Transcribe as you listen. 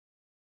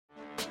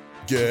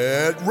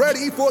Get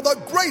ready for the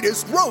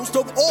greatest roast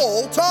of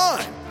all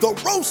time, the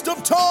Roast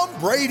of Tom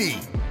Brady,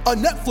 a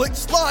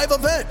Netflix live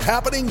event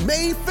happening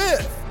May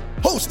 5th.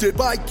 Hosted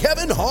by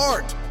Kevin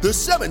Hart, the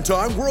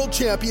 7-time world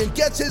champion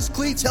gets his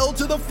cleats held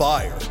to the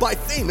fire by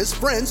famous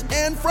friends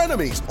and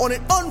frenemies on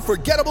an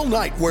unforgettable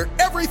night where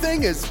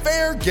everything is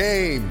fair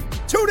game.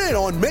 Tune in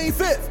on May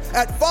 5th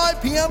at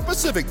 5 p.m.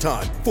 Pacific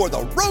time for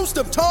the Roast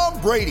of Tom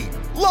Brady,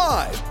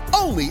 live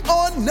only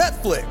on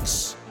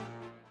Netflix.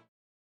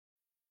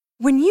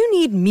 When you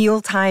need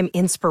mealtime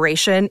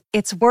inspiration,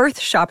 it's worth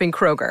shopping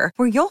Kroger,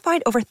 where you'll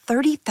find over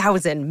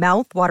 30,000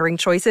 mouth-watering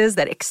choices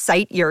that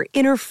excite your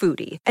inner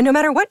foodie. And no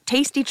matter what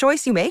tasty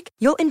choice you make,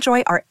 you'll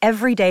enjoy our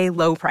everyday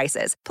low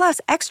prices, plus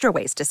extra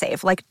ways to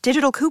save, like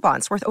digital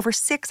coupons worth over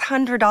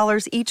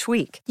 $600 each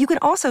week. You can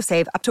also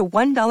save up to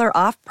 $1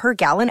 off per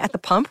gallon at the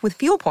pump with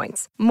fuel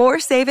points. More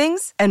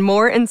savings and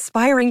more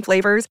inspiring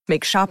flavors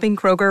make shopping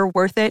Kroger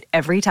worth it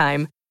every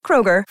time.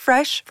 Kroger,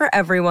 fresh for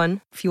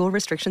everyone. Fuel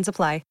restrictions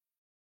apply.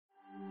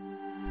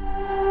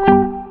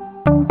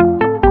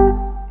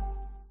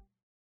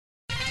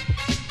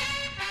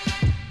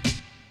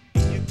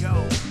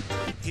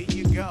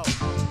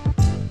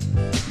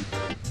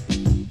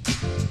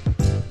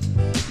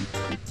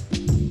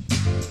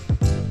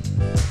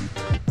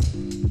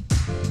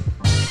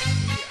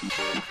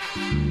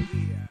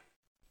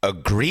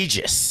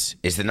 Egregious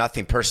is the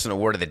nothing personal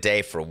word of the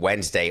day for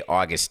Wednesday,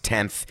 August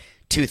 10th,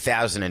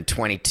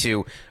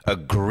 2022.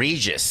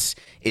 Egregious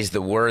is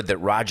the word that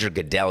Roger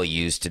Goodell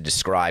used to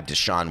describe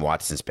Deshaun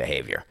Watson's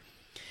behavior.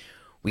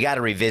 We got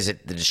to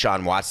revisit the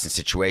Deshaun Watson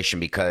situation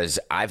because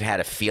I've had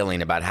a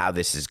feeling about how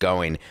this is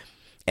going,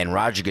 and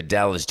Roger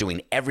Goodell is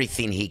doing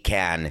everything he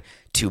can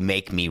to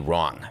make me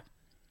wrong.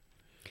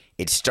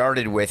 It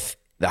started with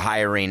the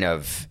hiring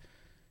of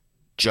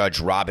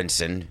Judge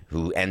Robinson,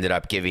 who ended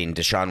up giving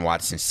Deshaun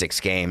Watson 6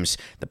 games.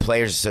 The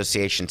Players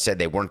Association said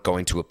they weren't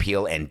going to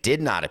appeal and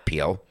did not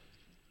appeal.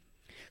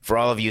 For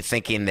all of you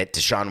thinking that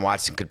Deshaun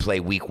Watson could play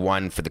week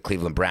 1 for the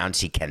Cleveland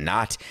Browns, he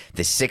cannot.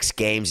 The 6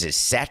 games is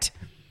set.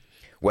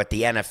 What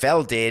the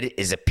NFL did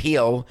is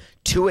appeal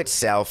to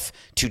itself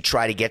to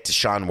try to get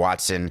Deshaun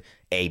Watson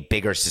a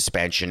bigger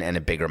suspension and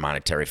a bigger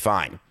monetary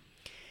fine.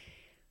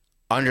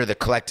 Under the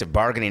collective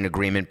bargaining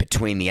agreement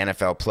between the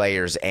NFL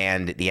players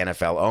and the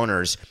NFL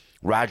owners,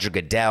 Roger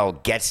Goodell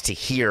gets to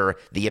hear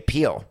the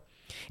appeal.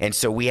 And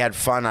so we had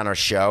fun on our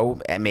show,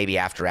 and maybe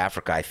after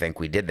Africa, I think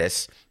we did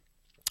this.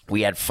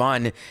 We had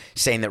fun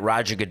saying that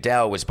Roger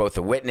Goodell was both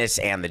a witness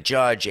and the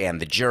judge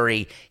and the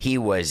jury. He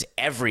was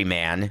every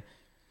man,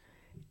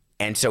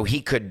 and so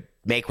he could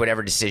make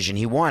whatever decision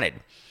he wanted.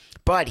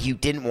 But he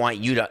didn't want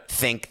you to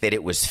think that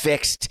it was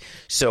fixed,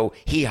 so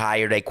he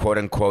hired a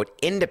quote-unquote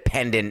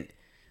independent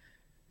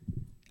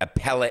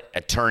appellate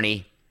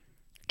attorney,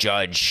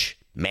 judge,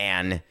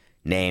 man,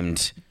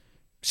 named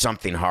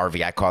something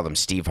Harvey. I call him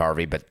Steve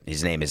Harvey, but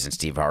his name isn't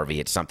Steve Harvey.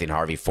 It's something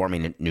Harvey, former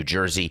New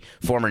Jersey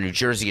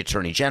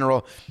Attorney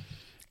General.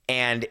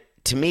 And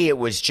to me, it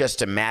was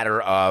just a matter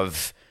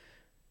of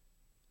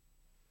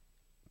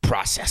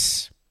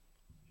process.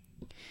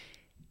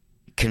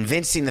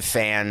 Convincing the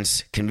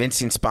fans,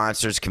 convincing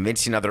sponsors,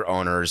 convincing other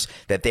owners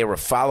that they were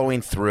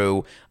following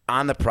through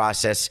on the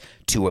process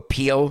to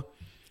appeal,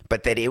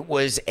 but that it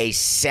was a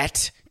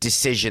set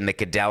decision that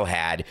Goodell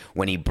had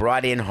when he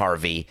brought in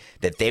Harvey,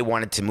 that they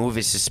wanted to move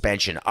his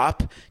suspension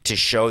up to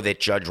show that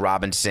Judge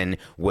Robinson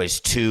was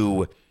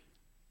too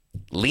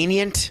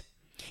lenient,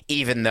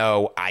 even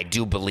though I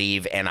do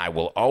believe, and I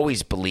will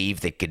always believe,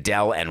 that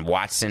Goodell and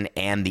Watson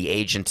and the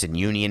agents and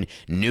union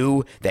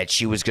knew that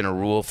she was going to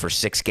rule for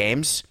 6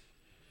 games.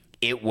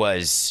 It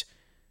was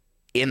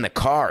in the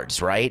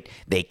cards, right?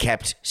 They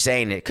kept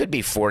saying it could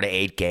be 4 to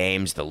 8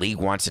 games. The league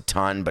wants a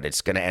ton, but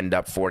it's going to end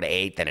up 4 to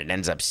 8. Then it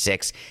ends up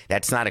 6.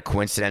 That's not a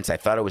coincidence. I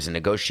thought it was a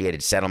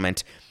negotiated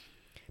settlement.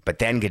 But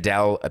then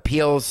Goodell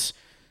appeals.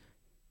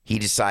 He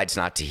decides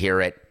not to hear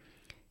it.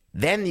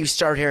 Then you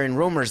start hearing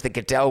rumors that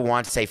Goodell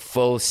wants a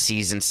full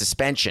season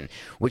suspension,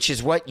 which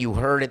is what you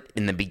heard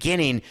in the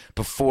beginning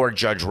before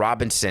Judge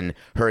Robinson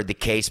heard the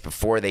case,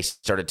 before they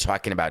started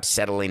talking about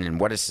settling and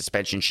what a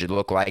suspension should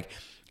look like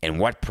and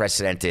what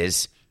precedent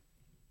is.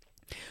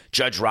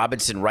 Judge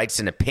Robinson writes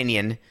an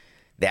opinion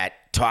that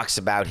talks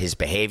about his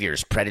behavior,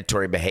 his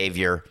predatory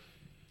behavior,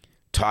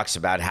 talks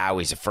about how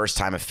he's a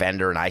first-time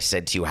offender. And I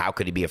said to you, how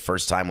could he be a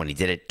first-time when he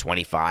did it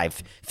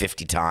 25,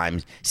 50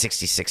 times,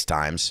 66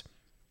 times?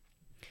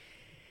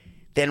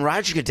 Then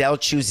Roger Goodell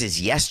chooses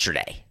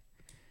yesterday,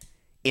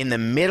 in the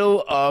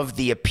middle of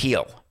the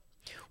appeal,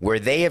 where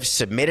they have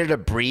submitted a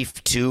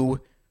brief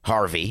to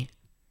Harvey.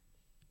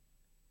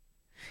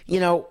 You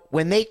know,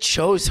 when they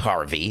chose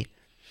Harvey,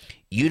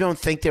 you don't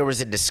think there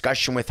was a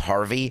discussion with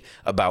Harvey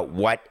about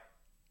what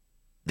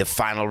the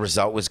final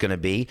result was going to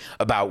be,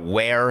 about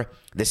where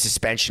the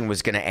suspension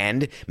was going to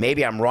end?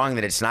 Maybe I'm wrong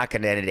that it's not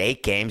going to end at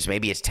 8 games.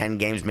 Maybe it's 10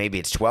 games. Maybe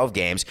it's 12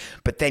 games.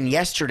 But then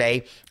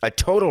yesterday, a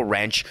total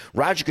wrench.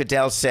 Roger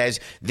Goodell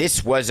says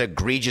this was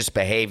egregious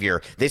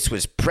behavior. This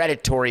was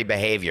predatory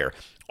behavior.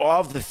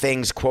 All of the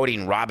things,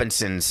 quoting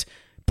Robinson's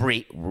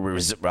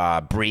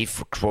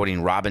brief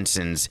quoting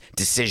Robinson's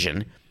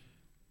decision,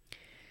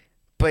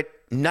 but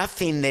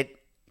nothing that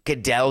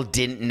Goodell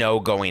didn't know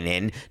going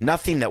in,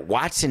 nothing that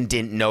Watson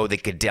didn't know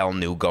that Goodell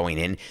knew going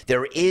in.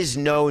 There is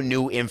no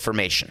new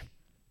information.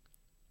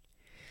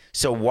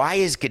 So why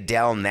is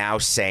Goodell now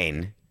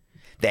saying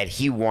that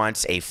he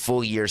wants a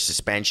full year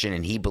suspension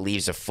and he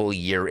believes a full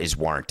year is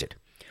warranted?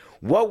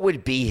 What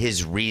would be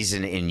his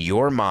reason in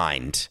your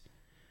mind?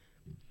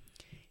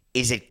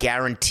 Is it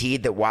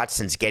guaranteed that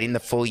Watson's getting the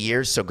full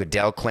year so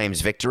Goodell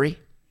claims victory?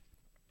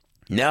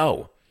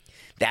 No.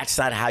 That's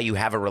not how you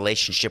have a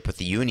relationship with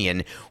the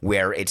union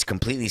where it's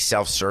completely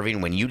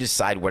self-serving when you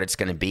decide what it's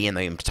going to be and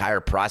the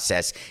entire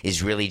process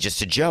is really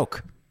just a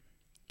joke.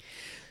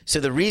 So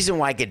the reason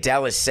why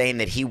Goodell is saying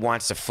that he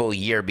wants a full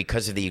year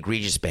because of the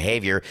egregious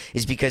behavior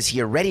is because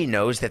he already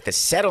knows that the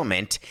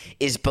settlement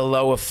is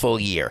below a full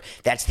year.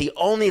 That's the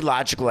only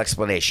logical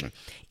explanation.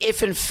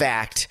 If, in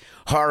fact,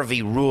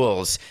 Harvey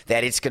rules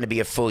that it's going to be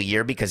a full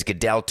year because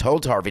Goodell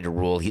told Harvey to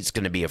rule it's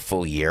going to be a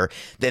full year,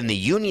 then the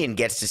union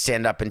gets to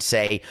stand up and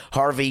say,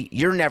 Harvey,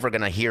 you're never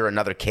going to hear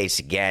another case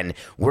again.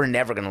 We're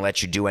never going to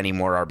let you do any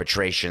more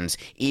arbitrations.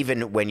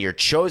 Even when you're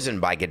chosen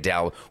by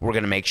Goodell, we're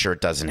going to make sure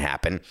it doesn't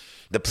happen.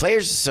 The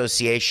Players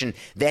Association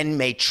then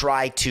may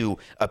try to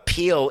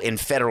appeal in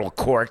federal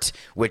court,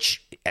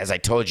 which, as I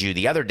told you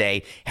the other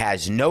day,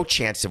 has no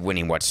chance of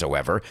winning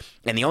whatsoever.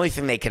 And the only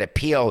thing they could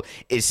appeal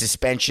is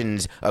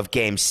suspensions of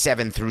games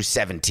 7 through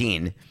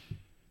 17,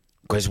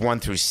 because 1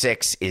 through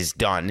 6 is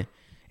done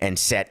and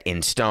set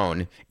in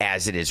stone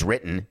as it is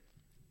written.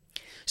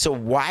 So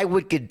why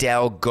would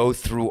Goodell go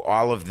through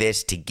all of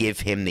this to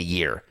give him the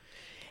year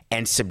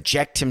and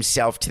subject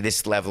himself to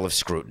this level of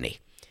scrutiny?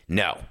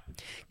 No.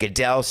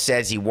 Goodell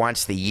says he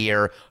wants the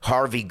year.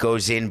 Harvey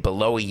goes in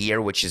below a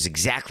year, which is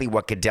exactly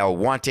what Goodell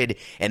wanted.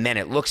 And then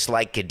it looks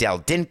like Goodell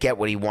didn't get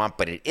what he wanted,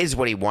 but it is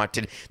what he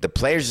wanted. The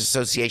Players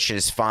Association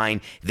is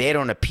fine. They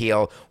don't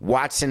appeal.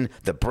 Watson,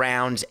 the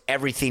Browns,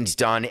 everything's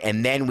done.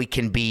 And then we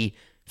can be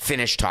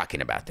finished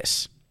talking about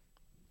this.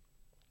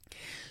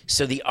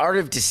 So the art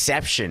of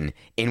deception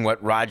in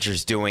what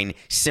Roger's doing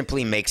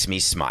simply makes me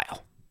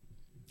smile.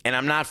 And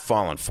I'm not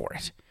falling for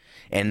it.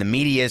 And the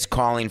media is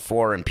calling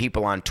for, and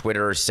people on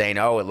Twitter are saying,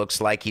 oh, it looks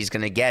like he's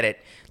going to get it.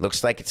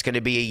 Looks like it's going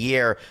to be a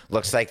year.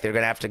 Looks like they're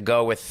going to have to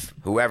go with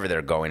whoever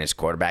they're going as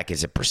quarterback.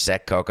 Is it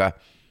Brissett, Coca?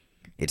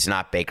 It's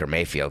not Baker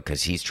Mayfield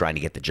because he's trying to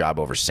get the job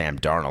over Sam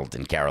Darnold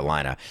in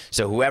Carolina.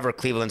 So whoever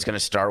Cleveland's going to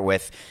start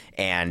with,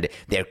 and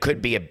there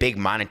could be a big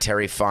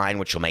monetary fine,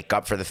 which will make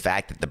up for the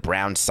fact that the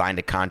Browns signed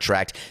a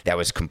contract that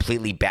was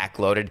completely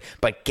backloaded.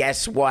 But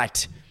guess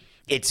what?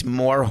 It's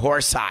more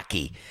horse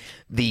hockey.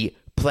 The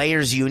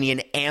Players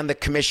Union and the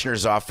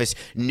Commissioner's Office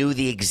knew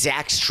the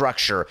exact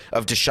structure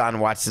of Deshaun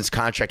Watson's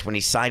contract when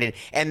he signed it,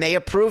 and they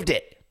approved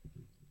it.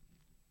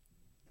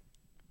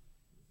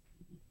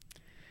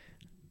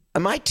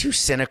 Am I too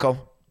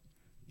cynical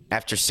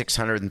after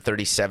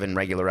 637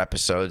 regular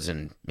episodes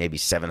and maybe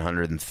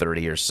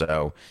 730 or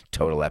so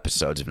total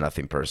episodes of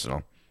Nothing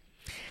Personal?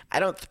 I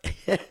don't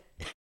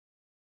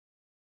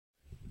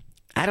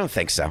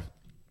think so.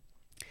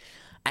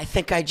 I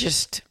think I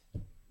just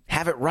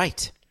have it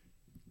right.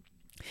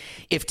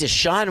 If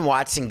Deshaun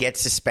Watson gets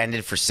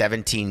suspended for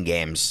 17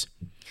 games,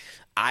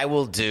 I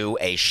will do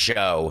a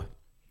show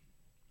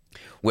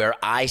where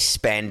I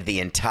spend the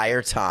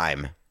entire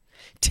time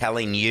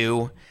telling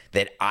you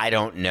that I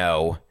don't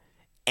know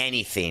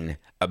anything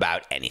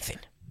about anything.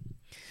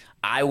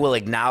 I will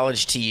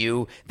acknowledge to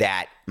you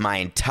that my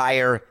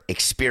entire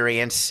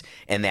experience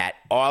and that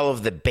all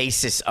of the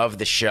basis of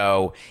the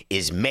show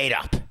is made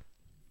up.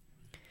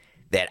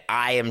 That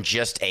I am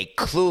just a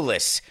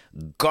clueless,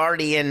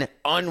 guardian,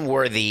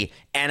 unworthy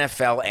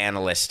NFL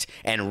analyst,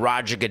 and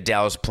Roger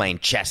Goodell's playing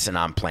chess and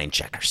I'm playing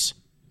checkers.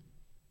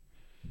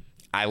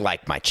 I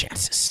like my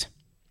chances.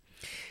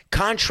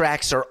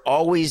 Contracts are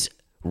always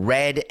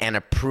read and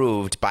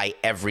approved by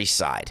every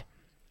side.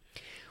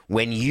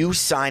 When you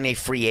sign a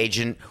free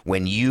agent,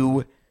 when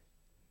you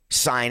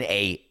sign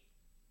a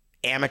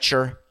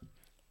amateur,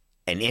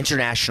 an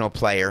international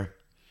player,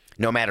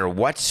 no matter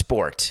what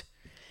sport,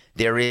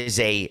 there is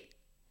a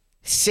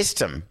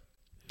system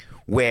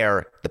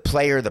where the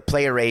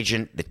player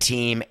agent, the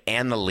team,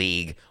 and the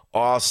league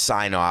all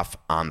sign off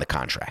on the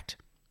contract.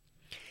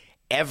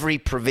 Every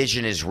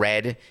provision is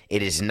read.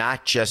 It is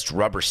not just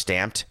rubber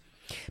stamped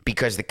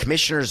because the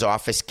commissioner's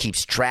office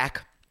keeps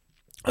track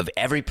of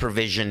every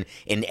provision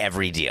in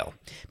every deal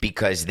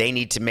because they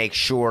need to make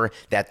sure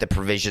that the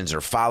provisions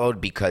are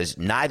followed because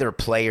neither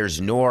players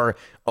nor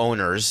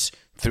owners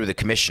through the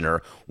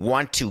commissioner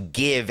want to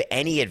give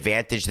any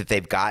advantage that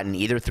they've gotten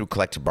either through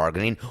collective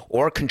bargaining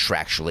or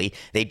contractually.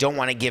 They don't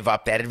want to give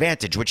up that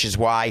advantage, which is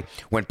why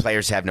when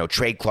players have no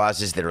trade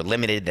clauses that are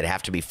limited, that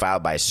have to be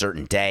filed by a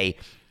certain day,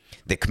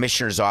 the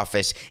commissioner's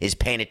office is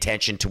paying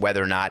attention to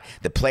whether or not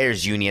the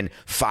players union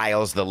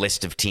files the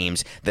list of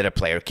teams that a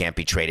player can't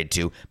be traded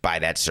to by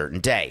that certain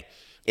day.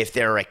 If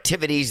there are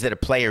activities that a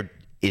player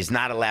is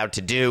not allowed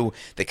to do.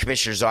 The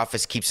commissioner's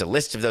office keeps a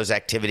list of those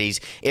activities.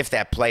 If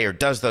that player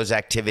does those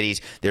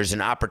activities, there's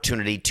an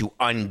opportunity to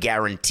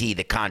unguarantee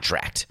the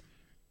contract.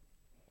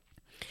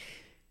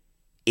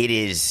 It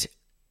is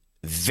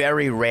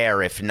very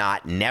rare, if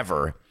not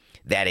never,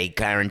 that a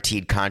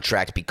guaranteed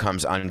contract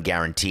becomes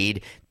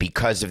unguaranteed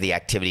because of the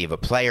activity of a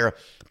player,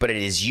 but it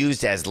is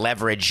used as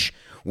leverage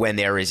when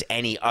there is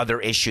any other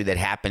issue that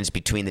happens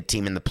between the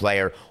team and the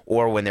player,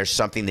 or when there's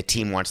something the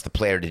team wants the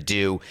player to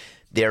do.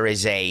 There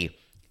is a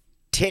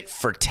tit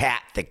for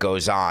tat that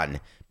goes on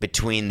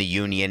between the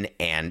union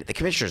and the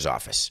commissioner's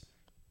office.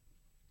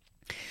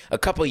 A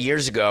couple of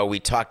years ago, we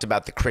talked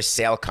about the Chris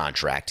Sale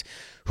contract,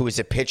 who is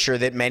a pitcher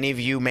that many of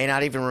you may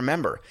not even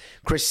remember.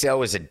 Chris Sale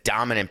was a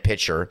dominant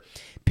pitcher,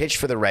 pitched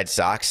for the Red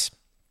Sox.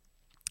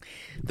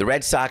 The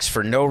Red Sox,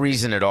 for no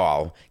reason at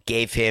all,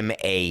 gave him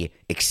a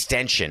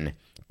extension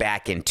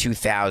back in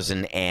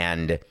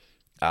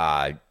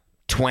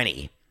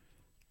 2020.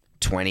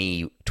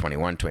 20,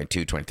 21,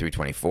 22, 23,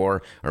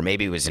 24, or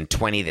maybe it was in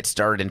 20 that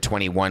started in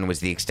 21 was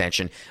the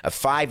extension. A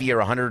 5-year,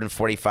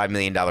 $145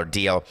 million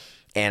deal.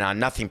 And on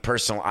Nothing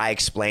Personal, I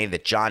explained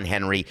that John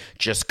Henry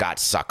just got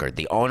suckered.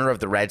 The owner of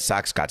the Red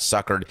Sox got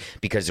suckered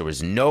because there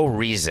was no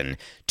reason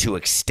to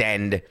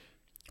extend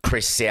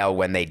Chris Sale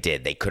when they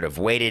did. They could have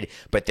waited,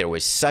 but there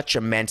was such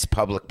immense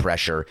public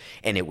pressure,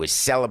 and it was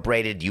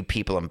celebrated. You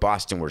people in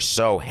Boston were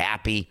so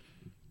happy.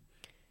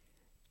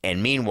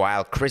 And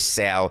meanwhile, Chris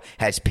Sale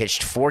has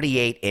pitched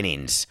 48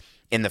 innings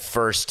in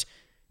the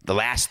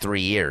last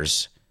 3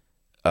 years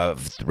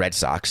of the Red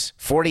Sox,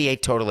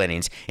 48 total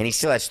innings, and he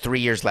still has 3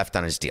 years left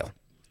on his deal.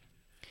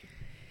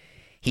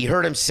 He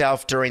hurt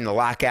himself during the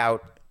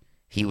lockout.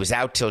 He was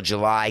out till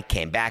July,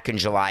 came back in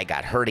July,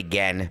 got hurt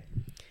again,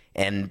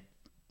 and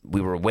we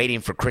were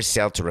waiting for Chris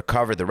Sale to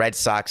recover. The Red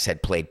Sox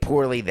had played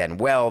poorly, then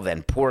well,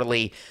 then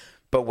poorly.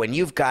 But when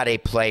you've got a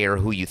player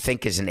who you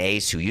think is an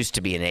ace, who used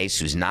to be an ace,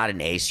 who's not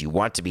an ace, you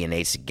want to be an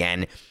ace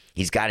again,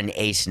 he's got an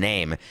ace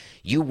name,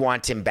 you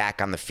want him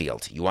back on the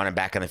field. You want him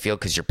back on the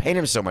field because you're paying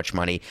him so much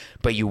money,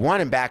 but you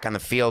want him back on the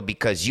field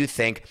because you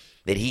think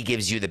that he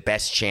gives you the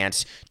best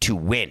chance to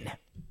win.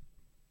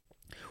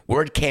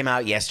 Word came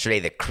out yesterday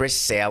that Chris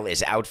Sale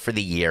is out for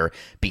the year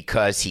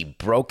because he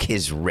broke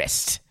his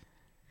wrist.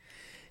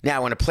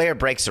 Now, when a player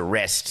breaks a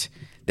wrist,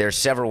 there are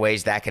several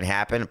ways that can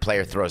happen. A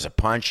player throws a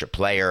punch, a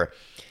player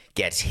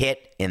gets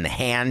hit in the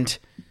hand,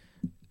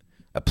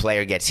 a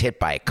player gets hit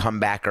by a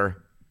comebacker,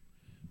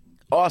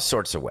 all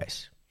sorts of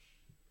ways.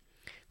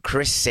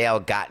 Chris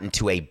Sale got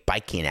into a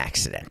biking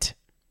accident.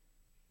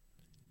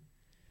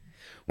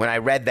 When I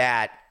read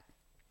that,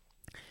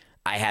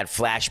 I had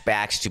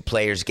flashbacks to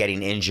players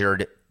getting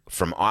injured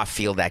from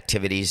off-field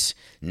activities,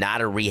 not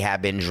a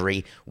rehab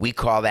injury. We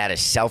call that a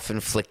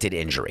self-inflicted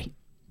injury.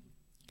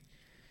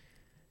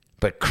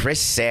 But Chris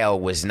Sale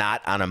was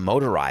not on a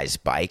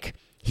motorized bike.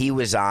 He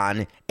was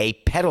on a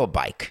pedal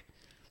bike,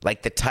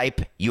 like the type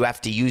you have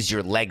to use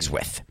your legs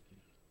with.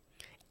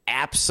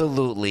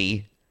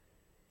 Absolutely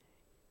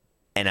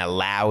an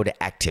allowed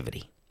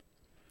activity.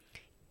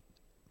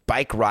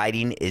 Bike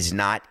riding is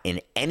not in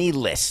any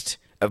list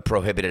of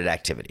prohibited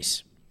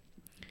activities.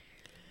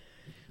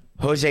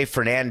 Jose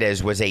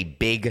Fernandez was a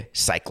big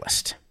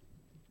cyclist.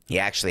 He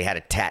actually had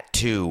a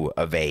tattoo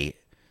of a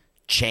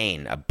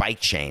chain, a bike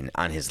chain,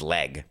 on his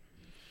leg.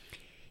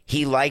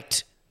 He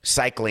liked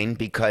cycling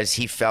because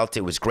he felt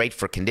it was great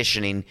for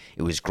conditioning.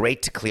 It was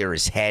great to clear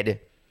his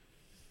head.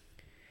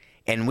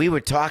 And we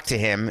would talk to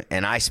him,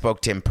 and I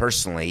spoke to him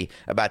personally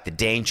about the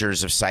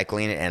dangers of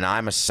cycling. And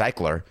I'm a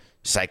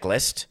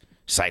cyclist,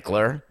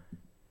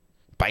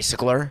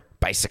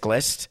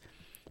 bicyclist.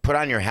 Put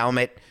on your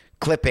helmet,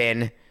 clip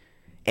in,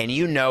 and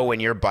you know when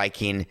you're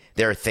biking,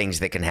 there are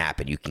things that can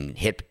happen. You can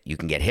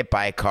get hit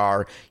by a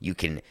car. You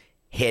can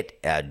hit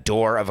a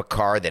door of a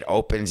car that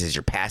opens as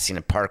you're passing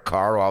a parked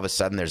car. All of a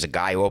sudden, there's a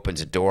guy who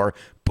opens a door.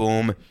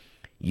 Boom.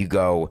 You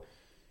go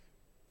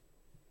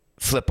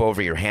flip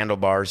over your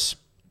handlebars.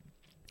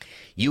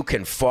 You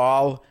can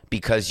fall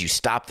because you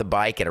stop the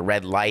bike at a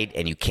red light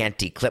and you can't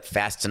declip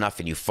fast enough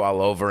and you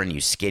fall over and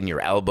you skin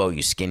your elbow,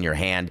 you skin your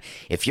hand.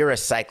 If you're a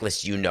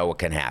cyclist, you know what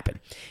can happen.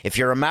 If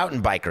you're a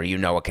mountain biker, you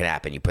know what can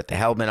happen. You put the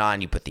helmet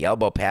on, you put the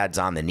elbow pads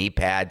on, the knee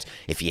pads.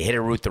 If you hit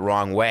a route the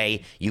wrong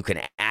way, you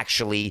can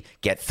actually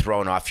get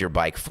thrown off your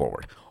bike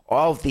forward.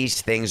 All of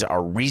these things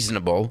are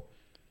reasonably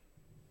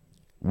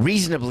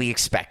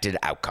expected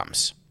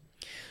outcomes.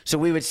 So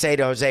we would say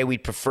to Jose,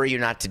 we'd prefer you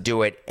not to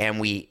do it, and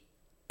we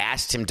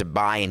asked him to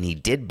buy, and he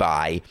did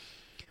buy,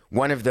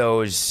 one of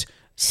those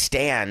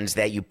stands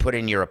that you put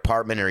in your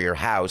apartment or your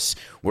house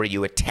where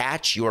you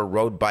attach your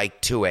road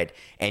bike to it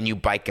and you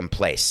bike in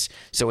place.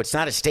 So it's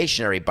not a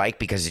stationary bike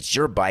because it's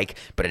your bike,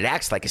 but it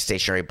acts like a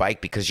stationary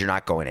bike because you're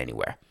not going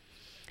anywhere.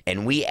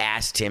 And we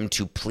asked him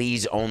to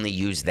please only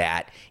use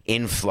that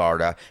in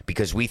Florida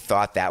because we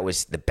thought that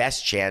was the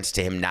best chance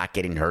to him not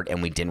getting hurt,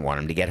 and we didn't want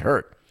him to get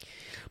hurt.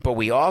 But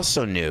we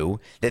also knew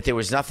that there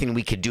was nothing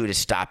we could do to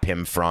stop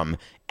him from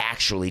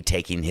actually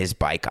taking his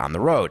bike on the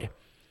road.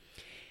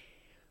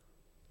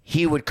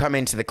 He would come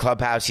into the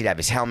clubhouse. He'd have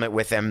his helmet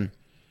with him.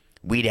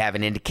 we'd have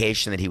an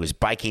indication that he was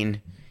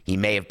biking. He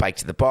may have biked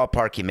to the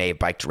ballpark. He may have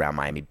biked around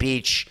Miami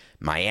Beach,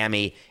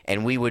 Miami,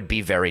 and we would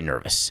be very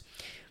nervous.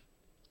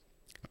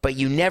 But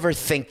you never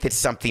think that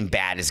something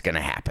bad is going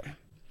to happen.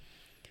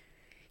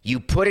 You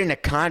put in a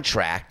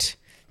contract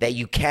that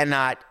you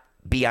cannot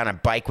be on a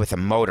bike with a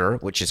motor,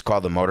 which is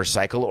called a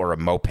motorcycle or a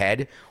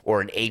moped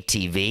or an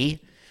ATV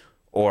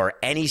or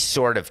any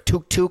sort of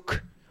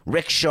tuk-tuk,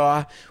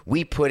 rickshaw.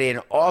 We put in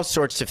all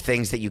sorts of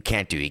things that you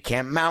can't do. You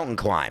can't mountain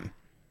climb.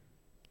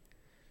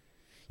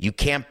 You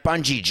can't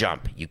bungee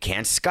jump. You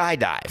can't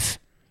skydive.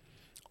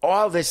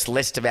 All this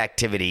list of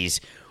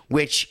activities,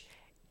 which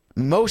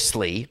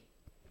mostly,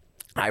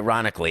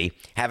 ironically,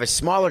 have a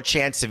smaller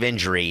chance of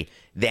injury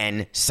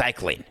than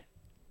cycling.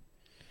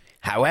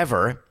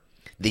 However,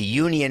 the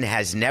union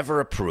has never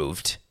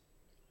approved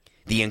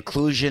the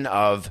inclusion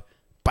of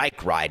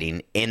bike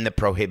riding in the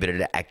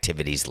prohibited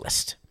activities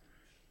list.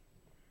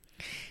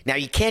 Now,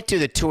 you can't do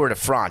the Tour de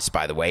France,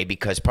 by the way,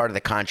 because part of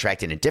the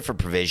contract in a different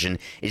provision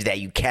is that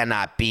you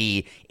cannot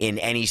be in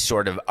any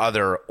sort of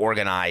other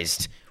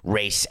organized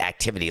race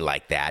activity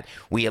like that.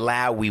 We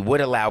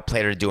would allow a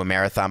player to do a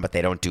marathon, but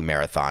they don't do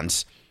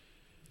marathons.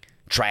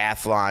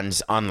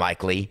 Triathlons,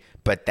 unlikely,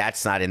 but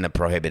that's not in the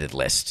prohibited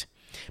list.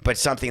 But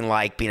something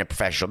like being a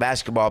professional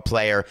basketball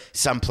player,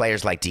 some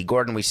players like D.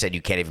 Gordon, we said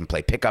you can't even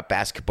play pickup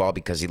basketball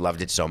because he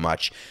loved it so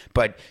much.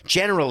 But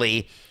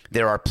generally,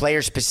 there are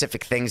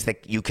player-specific things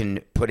that you can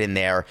put in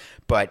there,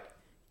 but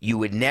you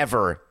would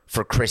never,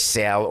 for Chris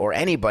Sale or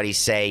anybody,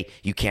 say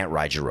you can't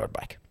ride your road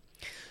bike.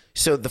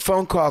 So the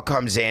phone call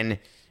comes in,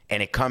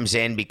 and it comes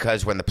in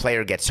because when the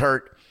player gets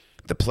hurt,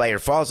 the player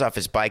falls off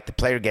his bike, the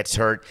player gets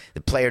hurt,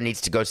 the player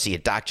needs to go see a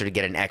doctor to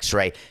get an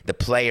x-ray. The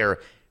player,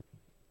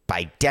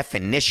 by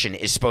definition,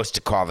 is supposed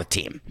to call the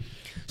team.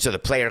 So the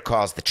player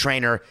calls the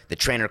trainer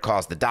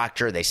calls the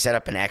doctor, they set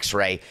up an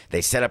x-ray,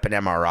 they set up an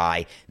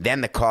MRI, then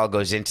the call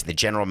goes into the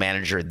general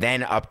manager,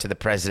 then up to the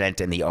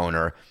president and the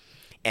owner,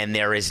 and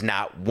there is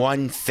not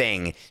one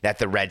thing that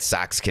the Red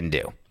Sox can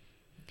do.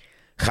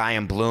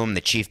 Chaim Bloom,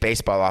 the chief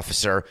baseball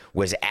officer,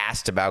 was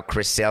asked about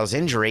Chris Sale's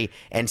injury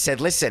and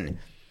said, listen,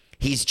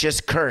 he's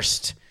just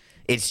cursed.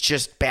 It's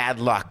just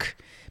bad luck.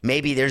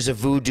 Maybe there's a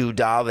voodoo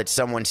doll that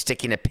someone's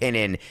sticking a pin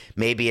in.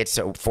 Maybe it's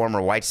a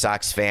former White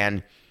Sox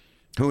fan.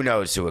 Who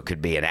knows who it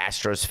could be, an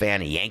Astros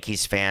fan, a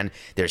Yankees fan.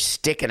 They're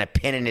sticking a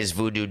pin in his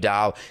voodoo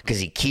doll because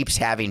he keeps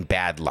having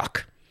bad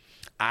luck.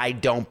 I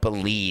don't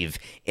believe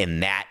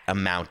in that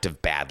amount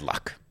of bad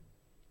luck.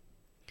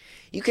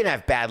 You can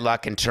have bad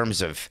luck in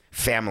terms of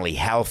family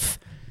health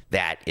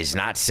that is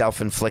not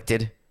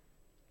self-inflicted.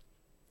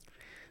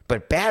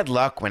 But bad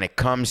luck when it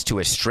comes to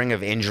a string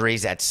of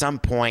injuries, at some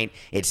point,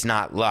 it's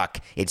not luck.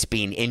 It's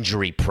being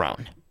injury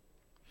prone.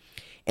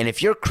 And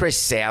if you're Chris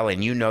Sale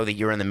and you know that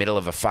you're in the middle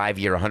of a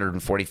 5-year,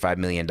 $145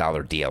 million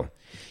deal,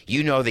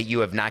 you know that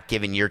you have not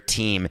given your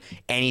team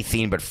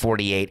anything but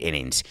 48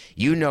 innings.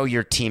 You know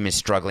your team is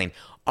struggling.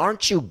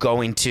 Aren't you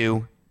going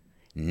to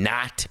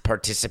not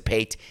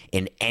participate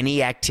in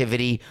any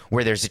activity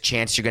where there's a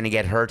chance you're going to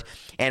get hurt?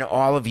 And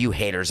all of you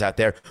haters out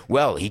there,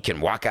 well, he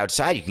can walk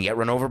outside. You can get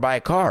run over by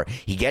a car.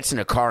 He gets in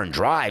a car and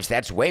drives.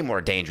 That's way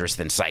more dangerous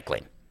than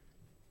cycling.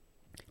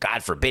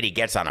 God forbid he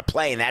gets on a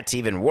plane. That's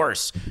even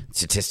worse.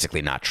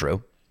 Statistically not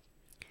true.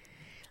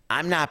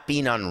 I'm not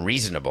being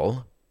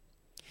unreasonable.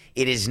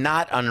 It is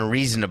not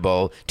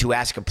unreasonable to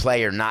ask a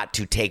player not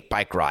to take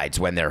bike rides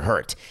when they're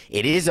hurt.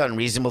 It is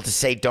unreasonable to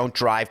say don't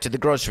drive to the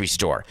grocery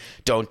store.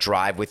 Don't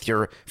drive with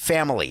your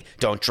family.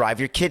 Don't drive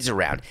your kids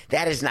around.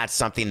 That is not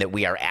something that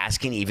we are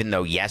asking, even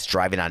though, yes,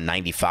 driving on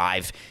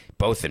 95,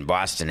 both in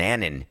Boston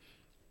and in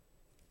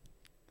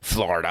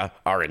Florida,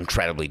 are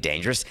incredibly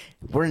dangerous.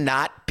 We're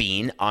not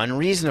being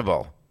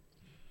unreasonable.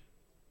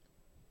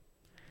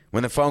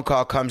 When the phone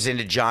call comes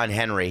into John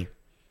Henry,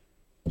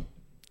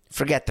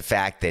 forget the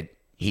fact that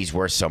he's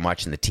worth so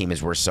much and the team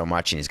is worth so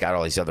much and he's got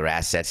all these other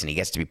assets and he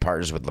gets to be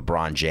partners with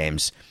LeBron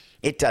James.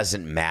 It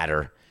doesn't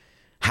matter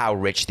how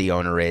rich the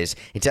owner is.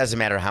 It doesn't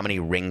matter how many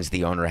rings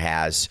the owner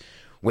has.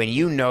 When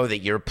you know that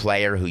your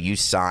player who you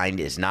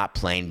signed is not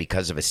playing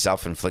because of a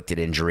self-inflicted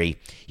injury,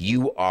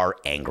 you are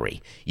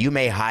angry. You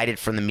may hide it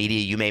from the media.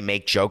 You may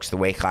make jokes the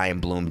way Chaim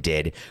Bloom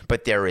did,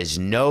 but there is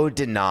no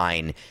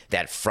denying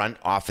that front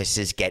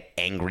offices get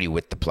angry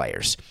with the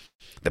players.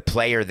 The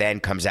player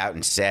then comes out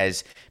and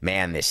says,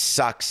 man, this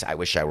sucks. I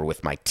wish I were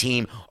with my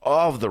team.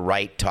 All of the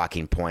right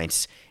talking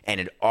points,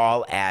 and it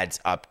all adds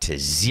up to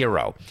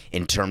zero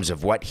in terms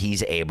of what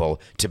he's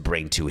able to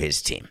bring to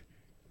his team.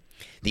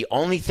 The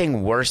only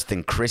thing worse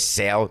than Chris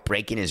Sale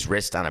breaking his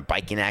wrist on a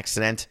biking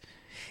accident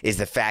is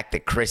the fact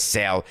that Chris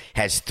Sale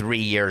has 3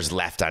 years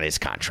left on his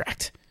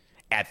contract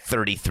at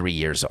 33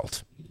 years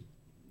old.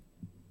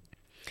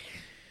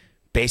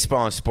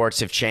 Baseball and sports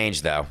have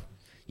changed, though.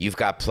 You've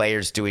got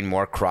players doing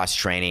more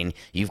cross-training.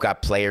 You've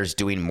got players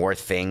doing more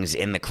things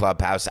in the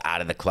clubhouse,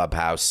 out of the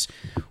clubhouse.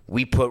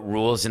 We put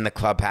rules in the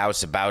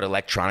clubhouse about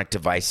electronic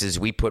devices.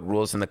 We put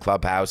rules in the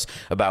clubhouse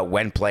about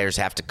when players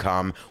have to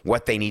come,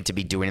 what they need to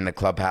be doing in the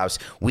clubhouse.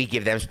 We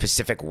give them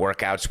specific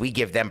workouts. We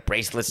give them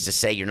bracelets to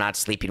say you're not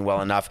sleeping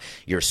well enough.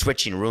 You're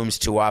switching rooms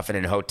too often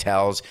in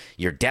hotels.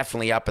 You're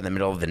definitely up in the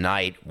middle of the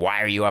night.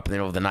 Why are you up in the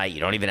middle of the night? You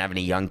don't even have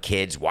any young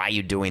kids. Why are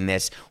you doing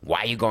this?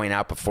 Why are you going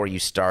out before you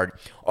start?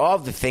 All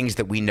of the things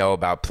that we know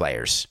about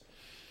players.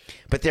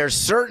 But there are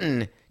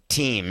certain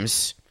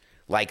teams,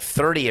 like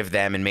 30 of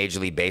them in Major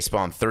League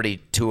Baseball and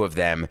 32 of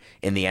them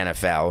in the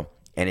NFL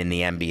and in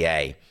the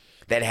NBA,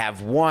 that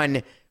have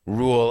one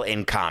rule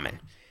in common.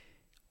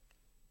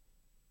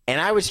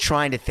 And I was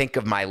trying to think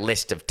of my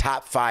list of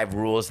top 5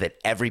 rules that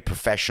every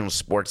professional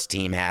sports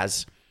team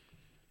has.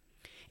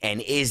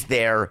 And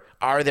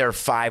are there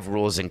 5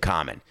 rules in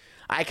common?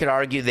 I could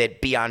argue that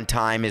be on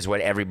time is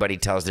what everybody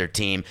tells their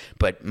team,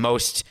 but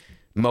most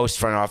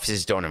front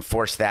offices don't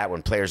enforce that.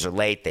 When players are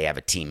late, they have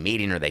a team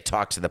meeting or they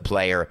talk to the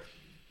player.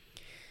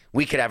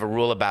 We could have a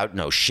rule about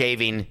no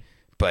shaving,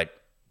 but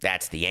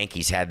the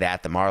Yankees had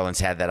that. The Marlins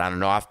had that on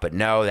and off. But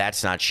no,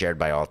 that's not shared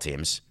by all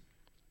teams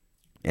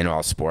in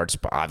all sports.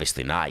 But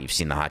obviously not. You've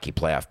seen the hockey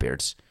playoff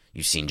beards.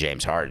 You've seen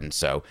James Harden.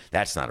 So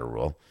that's not a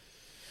rule.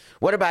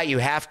 What about you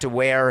have to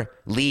wear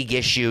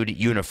league-issued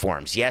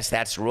uniforms? Yes,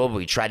 that's the rule, but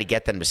we try to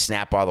get them to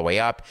snap all the way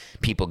up.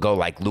 People go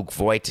like Luke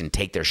Voigt and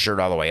take their shirt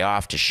all the way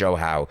off to show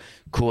how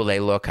cool they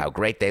look, how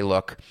great they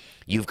look.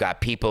 You've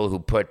got people who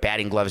put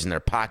batting gloves in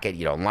their pocket.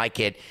 You don't like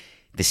it.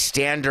 The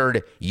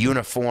standard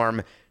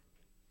uniform,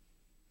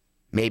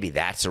 maybe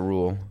that's a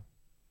rule.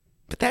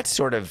 But that's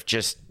sort of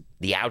just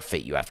the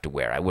outfit you have to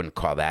wear. I wouldn't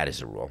call that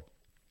as a rule.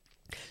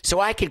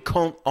 So I could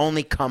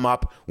only come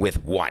up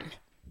with one.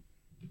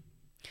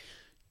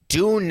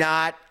 Do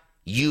not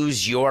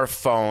use your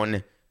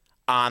phone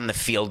on the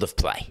field of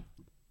play.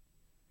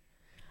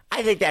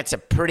 I think that's a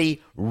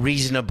pretty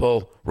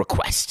reasonable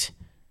request.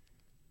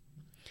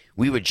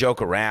 We would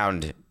joke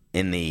around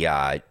in the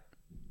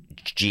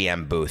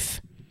GM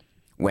booth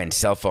when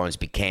cell phones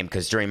became,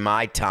 because during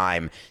my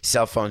time,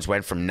 cell phones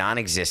went from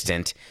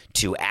non-existent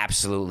to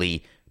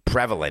absolutely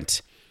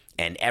prevalent,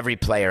 and every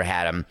player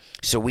had them.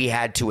 So we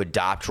had to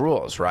adopt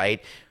rules,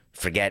 right?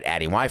 Forget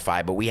adding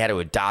Wi-Fi, but we had to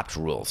adopt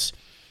rules.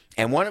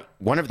 And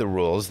one of the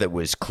rules that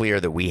was clear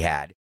that we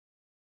had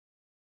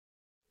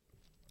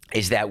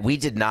is that we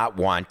did not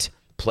want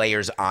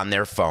players on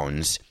their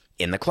phones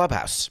in the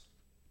clubhouse.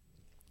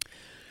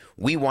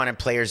 We wanted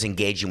players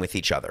engaging with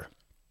each other.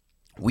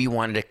 We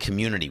wanted a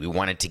community. We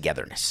wanted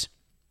togetherness.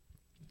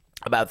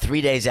 About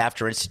 3 days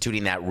after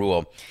instituting that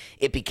rule,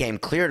 it became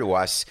clear to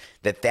us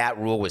that that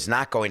rule was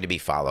not going to be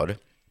followed,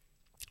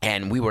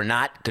 and we were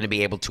not going to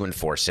be able to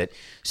enforce it,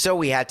 so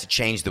we had to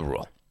change the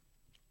rule.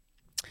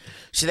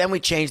 So then we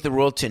changed the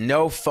rule to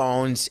no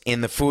phones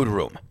in the food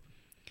room.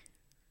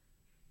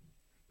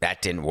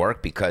 That didn't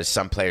work because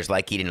some players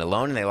like eating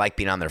alone and they like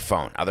being on their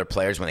phone. Other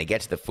players, when they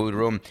get to the food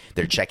room,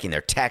 they're checking their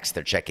texts,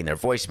 they're checking their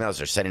voicemails,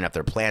 they're setting up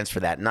their plans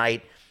for that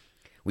night.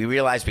 We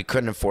realized we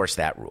couldn't enforce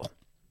that rule.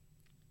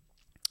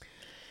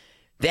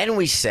 Then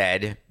we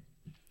said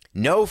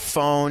no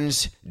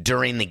phones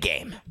during the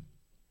game,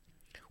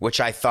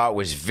 which I thought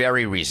was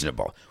very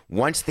reasonable.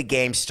 Once the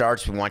game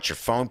starts, we want your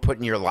phone put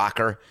in your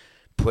locker,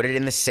 put it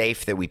in the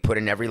safe that we put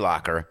in every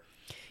locker,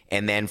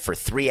 and then for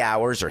 3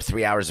 hours or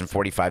 3 hours and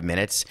 45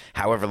 minutes,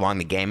 however long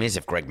the game is,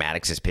 if Greg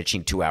Maddux is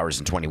pitching 2 hours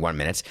and 21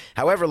 minutes,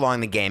 however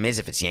long the game is,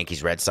 if it's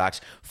Yankees Red Sox,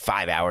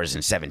 5 hours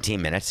and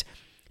 17 minutes,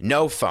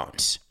 no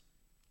phones.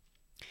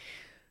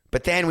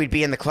 But then we'd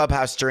be in the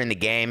clubhouse during the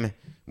game,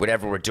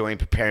 whatever we're doing,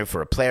 preparing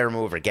for a player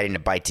move or getting a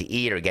bite to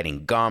eat or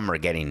getting gum or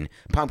getting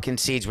pumpkin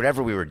seeds,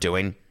 whatever we were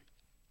doing.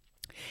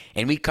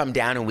 And we'd come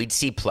down and we'd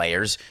see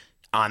players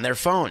on their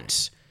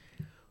phones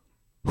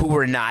who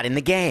were not in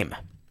the game.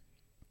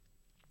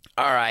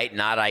 All right,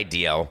 not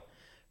ideal.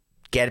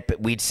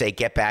 We'd say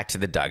get back to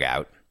the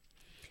dugout.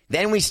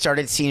 Then we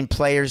started seeing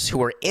players who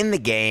were in the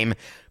game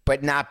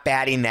but not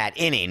batting that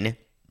inning,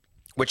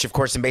 which, of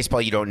course, in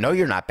baseball, you don't know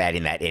you're not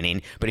batting that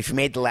inning. But if you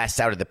made the last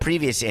out of the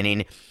previous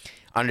inning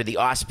under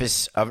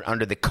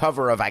the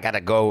cover of I got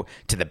to go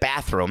to the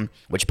bathroom,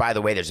 which, by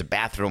the way, there's a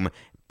bathroom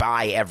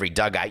by every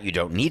dugout. You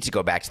don't need to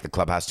go back to the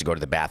clubhouse to go to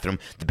the bathroom.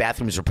 The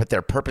bathrooms were put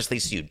there purposely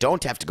so you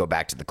don't have to go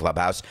back to the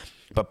clubhouse.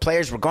 But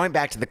players were going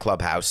back to the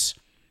clubhouse,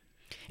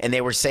 and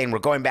they were saying, we're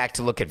going back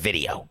to look at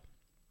video.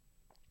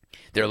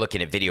 They're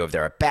looking at video of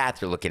their at-bat.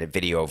 They're looking at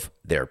video of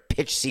their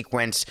pitch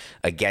sequence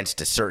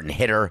against a certain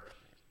hitter.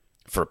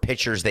 For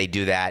pitchers, they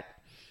do that.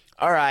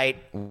 All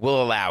right,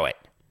 we'll allow it.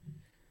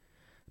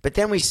 But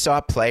then we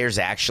saw players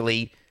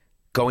actually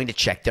going to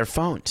check their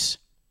phones.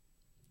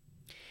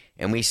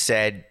 And we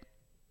said,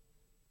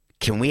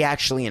 can we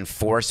actually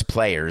enforce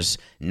players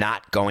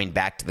not going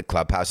back to the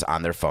clubhouse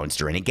on their phones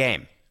during a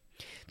game?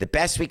 The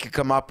best we could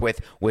come up with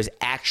was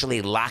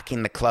actually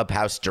locking the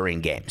clubhouse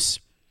during games.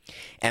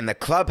 And the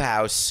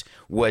clubhouse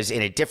was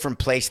in a different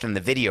place than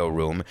the video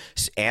room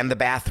and the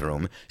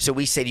bathroom. So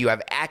we said you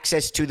have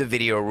access to the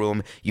video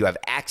room, you have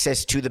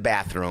access to the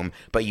bathroom,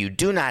 but you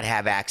do not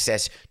have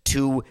access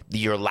to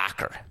your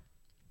locker.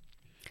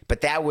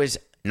 But that was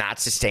Not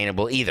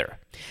sustainable either,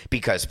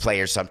 because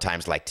players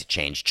sometimes like to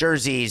change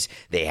jerseys.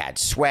 They had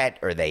sweat,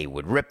 or they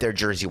would rip their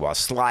jersey while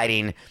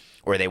sliding,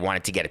 or they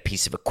wanted to get a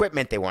piece of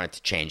equipment. They wanted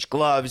to change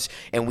gloves.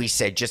 And we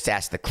said, just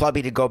ask the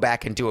clubby to go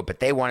back and do it. But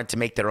they wanted to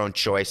make their own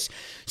choice.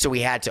 So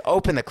we had to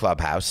open the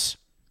clubhouse.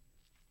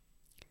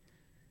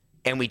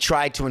 And we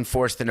tried to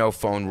enforce the no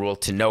phone rule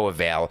to no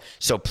avail.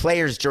 So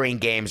players during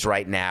games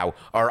right now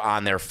are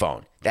on their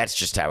phone. That's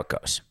just how it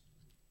goes.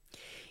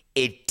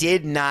 It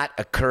did not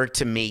occur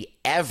to me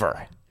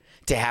ever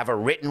to have a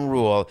written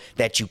rule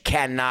that you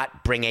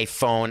cannot bring a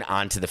phone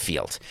onto the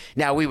field.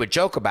 Now, we would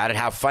joke about it.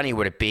 How funny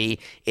would it be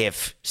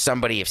if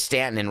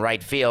Stanton in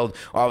right field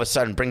all of a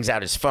sudden brings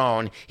out his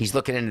phone, he's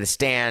looking into the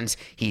stands,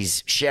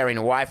 he's sharing a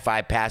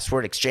Wi-Fi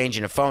password,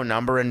 exchanging a phone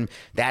number, and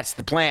that's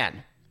the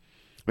plan.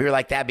 We were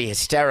like, that'd be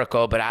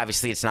hysterical, but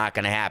obviously it's not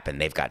going to happen.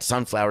 They've got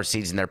sunflower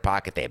seeds in their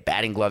pocket. They have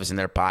batting gloves in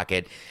their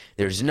pocket.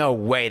 There's no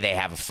way they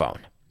have a phone.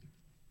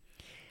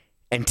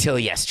 Until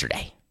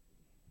yesterday.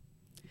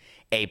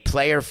 A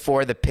player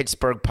for the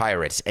Pittsburgh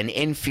Pirates, an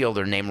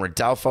infielder named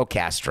Rodolfo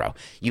Castro.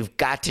 You've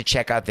got to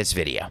check out this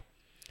video.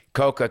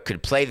 Coca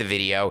could play the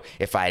video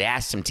if I'd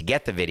asked him to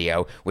get the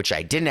video, which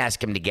I didn't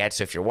ask him to get.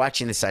 So if you're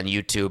watching this on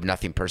YouTube,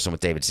 Nothing Personal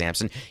with David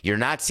Sampson, you're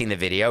not seeing the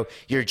video.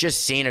 You're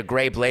just seeing a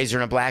gray blazer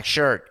and a black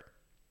shirt.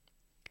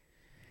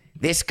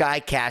 This guy,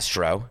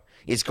 Castro,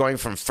 is going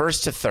from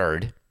first to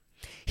third.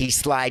 He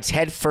slides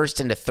head first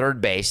into third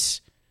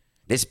base,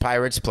 this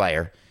Pirates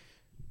player,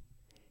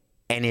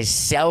 and his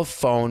cell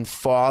phone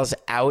falls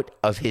out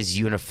of his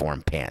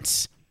uniform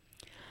pants.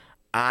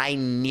 I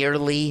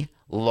nearly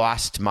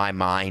lost my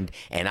mind,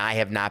 and I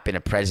have not been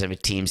a president of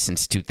a team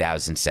since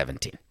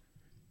 2017.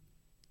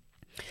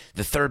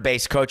 The third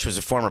base coach was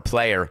a former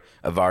player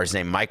of ours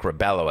named Mike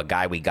Rabello, a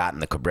guy we got in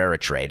the Cabrera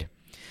trade.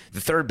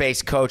 The third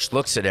base coach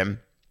looks at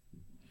him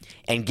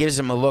and gives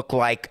him a look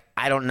like,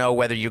 I don't know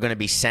whether you're going to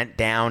be sent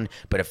down,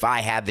 but if I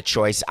had the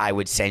choice, I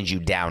would send you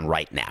down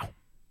right now.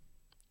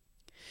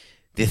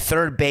 The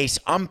third base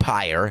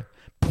umpire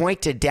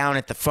pointed down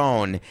at the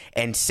phone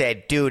and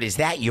said, dude, is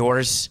that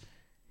yours?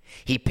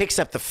 He picks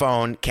up the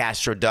phone,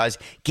 Castro does,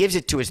 gives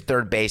it to his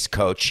third base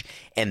coach,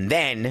 and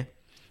then,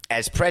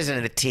 as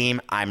president of the team,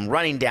 I'm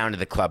running down to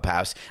the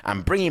clubhouse.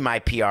 I'm bringing my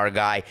PR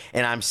guy,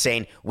 and I'm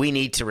saying, we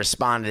need to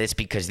respond to this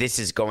because this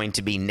is going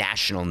to be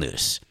national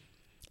news.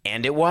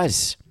 And it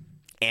was.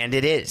 And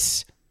it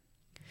is.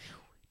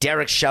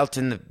 Derek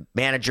Shelton, the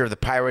manager of the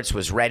Pirates,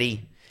 was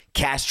ready.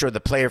 Castro, the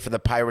player for the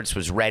Pirates,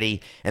 was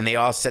ready. And they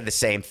all said the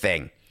same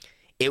thing.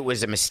 It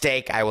was a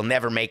mistake. I will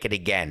never make it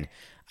again.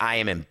 I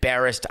am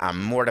embarrassed.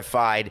 I'm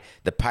mortified.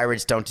 The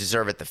Pirates don't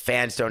deserve it. The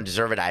fans don't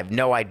deserve it. I have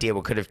no idea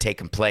what could have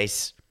taken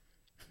place.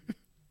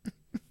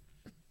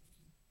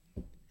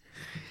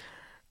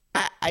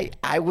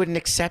 I wouldn't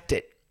accept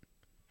it.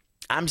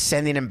 I'm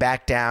sending him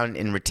back down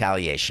in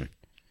retaliation.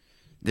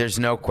 There's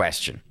no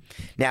question.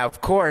 Now, of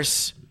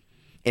course,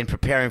 in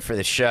preparing for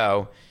the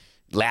show,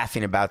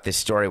 laughing about this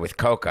story with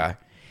Coca,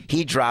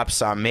 he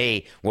drops on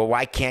me,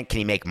 well, can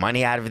he make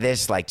money out of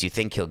this? Like, do you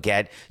think he'll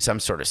get some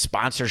sort of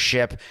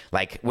sponsorship?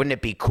 Like, wouldn't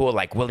it be cool,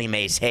 like Willie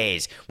Mays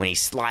Hayes, when he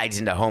slides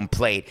into home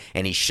plate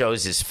and he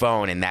shows his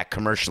phone in that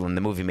commercial in the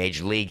movie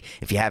Major League?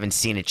 If you haven't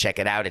seen it, check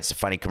it out. It's a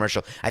funny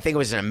commercial. I think it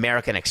was an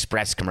American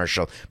Express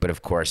commercial, but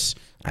of course,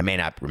 I may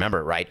not remember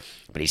it right.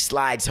 But he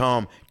slides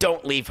home.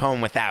 Don't leave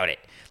home without it.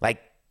 Like,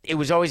 it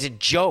was always a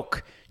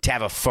joke to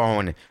have a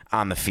phone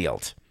on the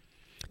field.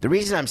 The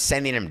reason I'm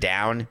sending him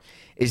down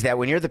is that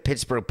when you're the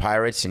Pittsburgh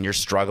Pirates and you're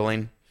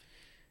struggling,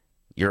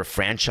 you're a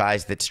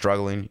franchise that's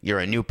struggling, you're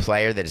a new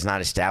player that has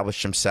not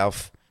established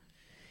himself,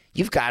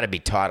 you've got to be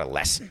taught a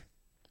lesson.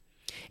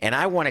 And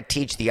I want to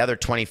teach the other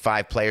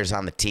 25 players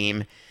on the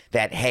team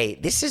that, hey,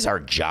 this is our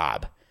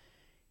job.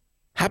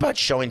 How about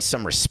showing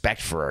some respect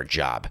for our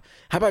job?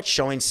 How about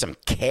showing some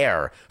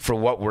care for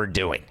what we're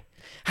doing?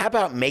 How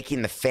about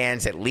making the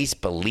fans at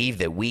least believe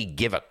that we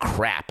give a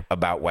crap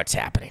about what's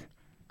happening?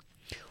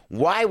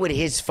 Why would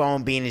his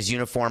phone be in his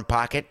uniform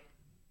pocket?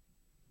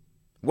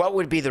 What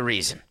would be the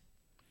reason?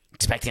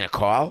 Expecting a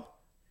call?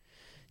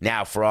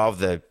 Now, for all of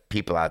the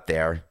people out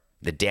there,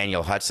 the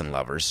Daniel Hudson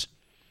lovers,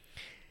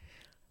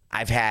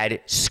 I've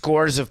had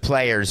scores of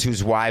players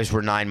whose wives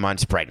were 9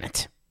 months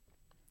pregnant.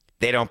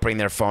 They don't bring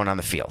their phone on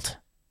the field.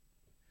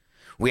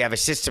 We have a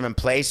system in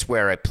place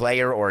where a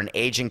player or an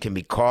agent can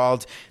be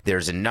called.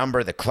 There's a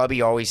number. The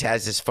clubby always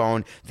has his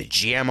phone. The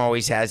GM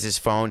always has his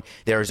phone.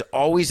 There's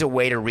always a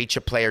way to reach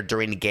a player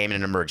during the game in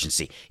an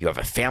emergency. You have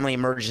a family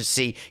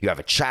emergency. You have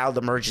a child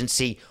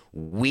emergency.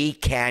 We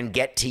can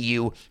get to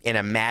you in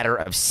a matter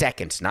of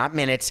seconds, not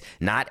minutes,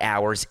 not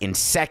hours, in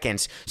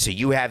seconds. So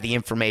you have the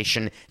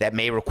information that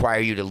may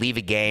require you to leave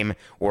a game,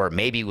 or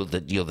maybe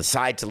you'll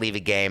decide to leave a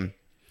game.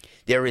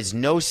 There is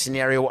no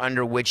scenario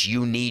under which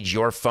you need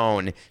your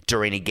phone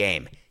during a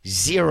game.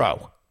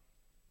 Zero.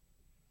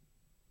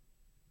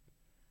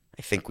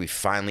 I think we've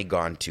finally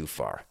gone too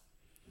far.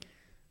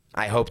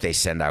 I hope they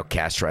send out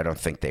Castro. I don't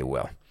think they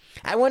will.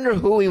 I wonder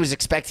who he was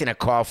expecting a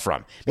call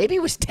from. Maybe he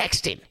was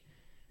texting.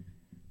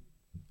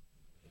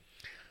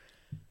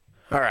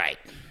 All right.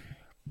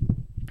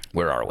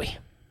 Where are we?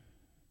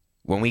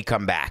 When we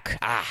come back,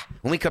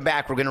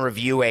 we're going to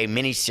review a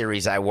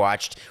miniseries I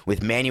watched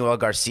with Manuel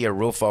Garcia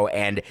Rulfo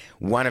and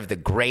one of the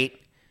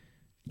great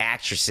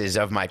actresses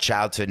of my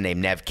childhood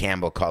named Neve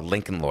Campbell called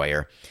Lincoln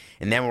Lawyer.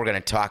 And then we're going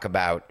to talk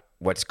about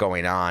what's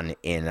going on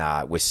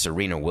with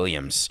Serena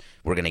Williams.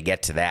 We're going to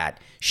get to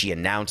that. She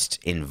announced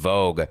in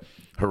Vogue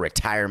her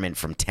retirement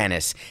from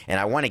tennis, and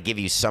I want to give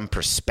you some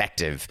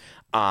perspective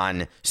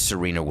on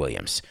Serena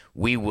Williams.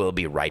 We will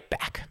be right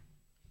back.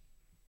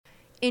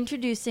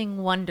 Introducing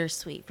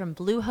Wondersuite from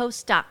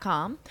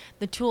Bluehost.com,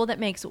 the tool that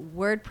makes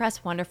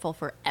WordPress wonderful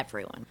for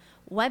everyone.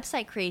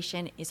 Website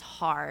creation is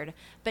hard,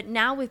 but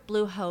now with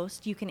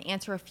Bluehost, you can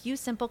answer a few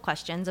simple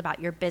questions about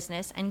your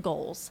business and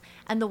goals,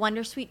 and the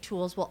Wondersuite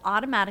tools will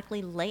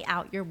automatically lay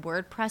out your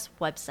WordPress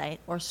website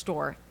or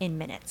store in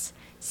minutes.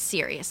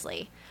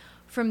 Seriously.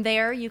 From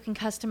there, you can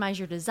customize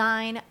your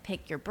design,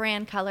 pick your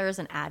brand colors,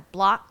 and add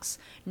blocks.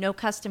 No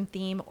custom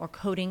theme or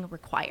coding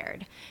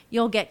required.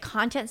 You'll get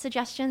content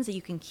suggestions that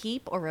you can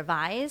keep or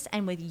revise,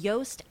 and with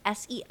Yoast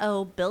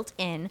SEO built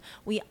in,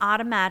 we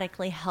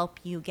automatically help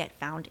you get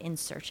found in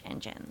search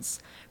engines.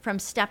 From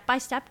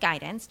step-by-step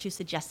guidance to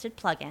suggested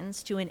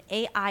plugins to an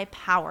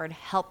AI-powered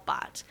help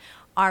bot,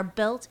 our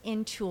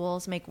built-in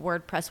tools make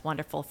WordPress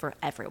wonderful for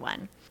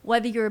everyone.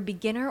 Whether you're a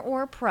beginner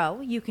or a pro,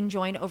 you can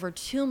join over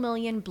 2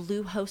 million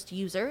Bluehost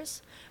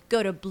users.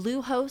 Go to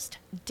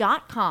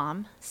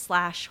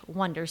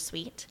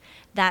bluehost.com/wondersuite.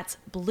 That's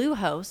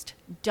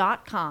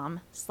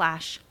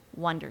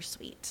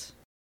bluehost.com/wondersuite.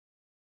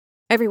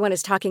 Everyone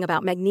is talking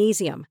about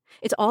magnesium.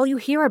 It's all you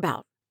hear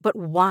about. But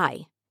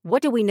why?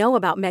 What do we know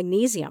about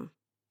magnesium?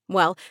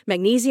 Well,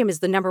 magnesium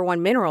is the number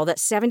one mineral that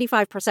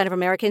 75% of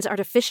Americans are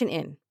deficient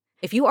in.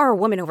 If you are a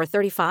woman over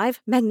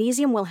 35,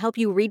 magnesium will help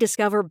you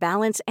rediscover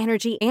balance,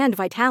 energy, and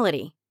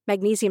vitality.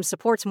 Magnesium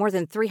supports more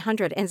than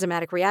 300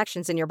 enzymatic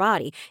reactions in your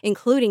body,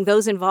 including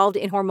those involved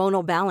in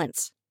hormonal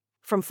balance.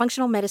 From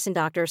functional medicine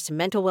doctors to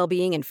mental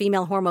well-being and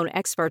female hormone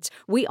experts,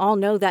 we all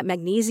know that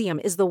magnesium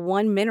is the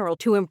one mineral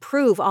to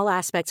improve all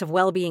aspects of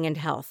well-being and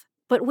health.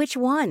 But which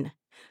one?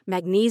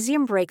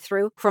 Magnesium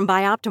Breakthrough from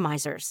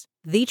Bioptimizers,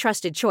 the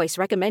trusted choice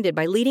recommended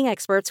by leading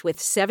experts with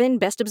 7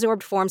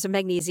 best-absorbed forms of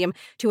magnesium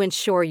to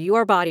ensure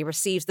your body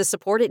receives the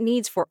support it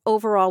needs for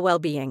overall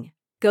well-being.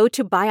 Go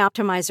to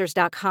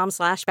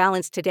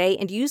bioptimizers.com/balance today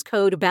and use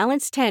code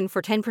BALANCE10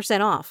 for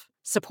 10% off.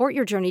 Support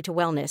your journey to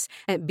wellness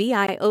at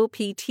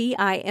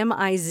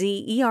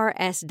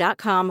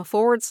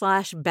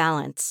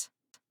bioptimizers.com/balance.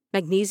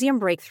 Magnesium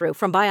Breakthrough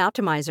from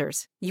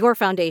Bioptimizers, your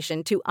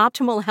foundation to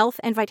optimal health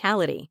and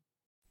vitality.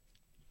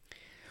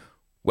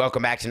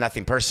 Welcome back to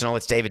Nothing Personal.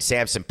 It's David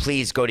Sampson.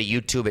 Please go to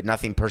YouTube at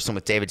Nothing Personal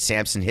with David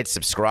Sampson. Hit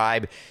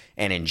subscribe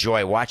and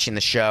enjoy watching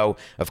the show.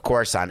 Of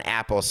course, on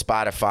Apple,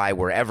 Spotify,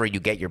 wherever you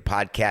get your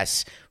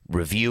podcasts,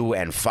 review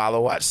and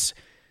follow us.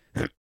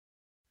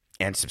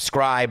 And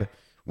subscribe.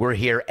 We're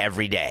here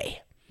every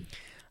day.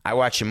 I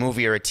watch a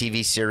movie or a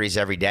TV series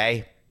every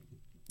day.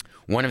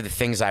 One of the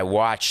things I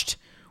watched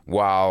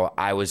while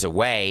I was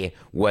away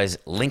was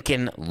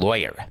Lincoln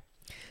Lawyer.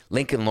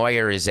 Lincoln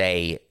Lawyer is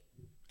a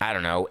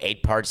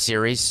 8-part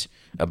series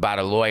about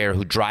a lawyer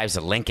who drives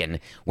a Lincoln.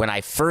 When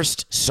I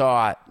first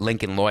saw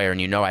Lincoln Lawyer, and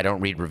you know I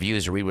don't read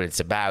reviews or read what it's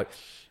about,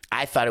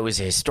 I thought it was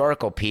a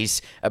historical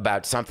piece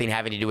about something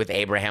having to do with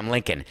Abraham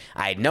Lincoln.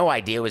 I had no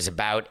idea it was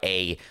about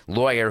a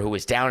lawyer who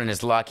was down in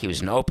his luck. He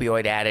was an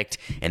opioid addict,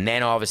 and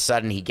then all of a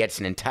sudden he gets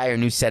an entire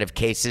new set of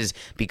cases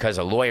because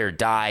a lawyer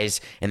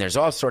dies, and there's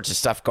all sorts of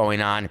stuff going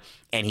on,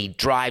 and he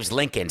drives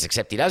Lincolns,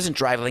 except he doesn't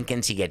drive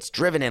Lincolns. He gets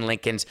driven in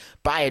Lincolns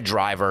by a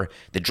driver.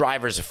 The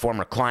driver's a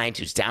former client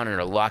who's down in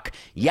her luck,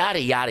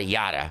 yada, yada,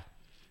 yada.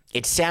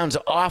 It sounds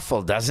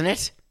awful, doesn't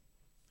it?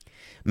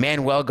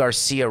 Manuel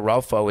Garcia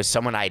Rulfo is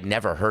someone I'd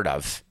never heard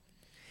of.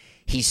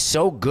 He's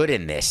so good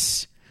in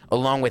this,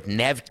 along with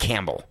Neve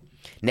Campbell.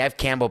 Neve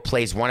Campbell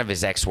plays one of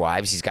his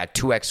ex-wives. He's got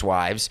 2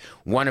 ex-wives,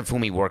 one of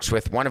whom he works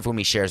with, one of whom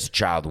he shares a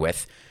child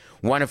with,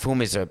 one of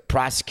whom is a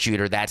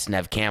prosecutor, that's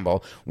Neve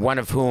Campbell, one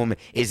of whom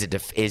is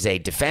a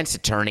defense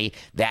attorney,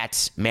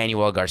 that's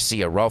Manuel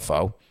Garcia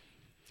Rulfo.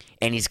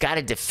 And he's got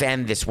to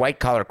defend this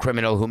white-collar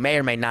criminal who may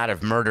or may not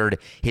have murdered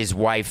his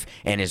wife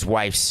and his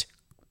wife's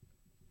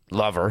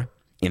lover.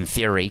 In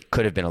theory,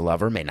 could have been a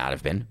lover, may not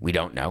have been. We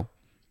don't know.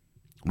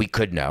 We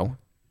could know.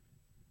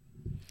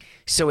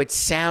 So it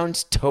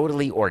sounds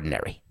totally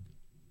ordinary,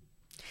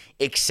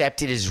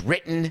 except it is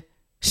written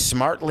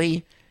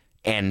smartly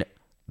and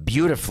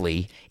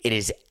beautifully. It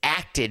is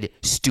acted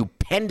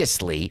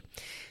stupendously.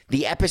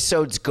 The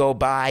episodes go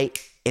by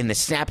in the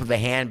snap of a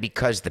hand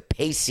because the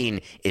pacing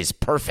is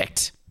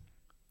perfect.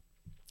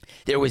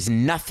 There was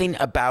nothing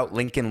about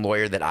Lincoln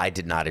Lawyer that I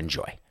did not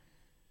enjoy.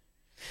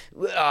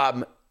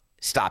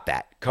 Stop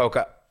that.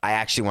 Coca, I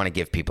actually want to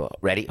give people,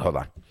 ready? Hold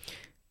on.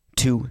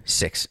 2,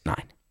 6, 9.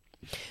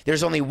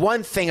 There's only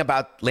one thing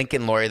about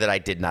Lincoln Lawyer that I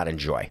did not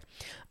enjoy.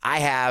 I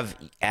have,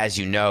 as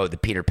you know, the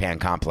Peter Pan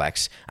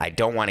complex. I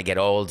don't want to get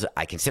old.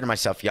 I consider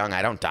myself young.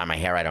 I don't dye my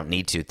hair. I don't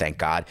need to, thank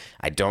God.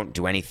 I don't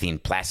do anything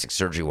plastic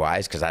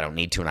surgery-wise because I don't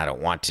need to and I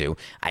don't want to.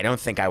 I don't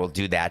think I will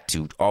do that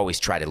to always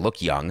try to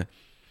look young.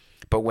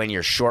 But when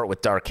you're short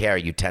with dark hair,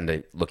 you tend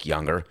to look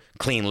younger.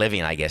 Clean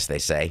living, I guess they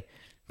say.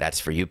 That's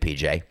for you,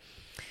 PJ.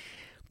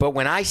 But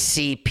when I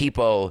see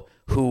people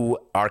who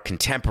are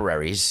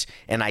contemporaries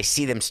and I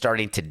see them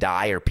starting to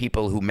die, or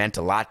people who meant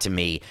a lot to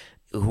me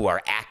who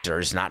are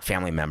actors, not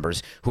family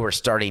members, who are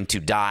starting to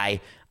die,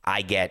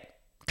 I get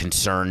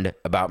concerned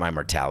about my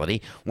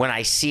mortality. When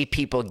I see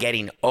people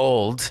getting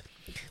old,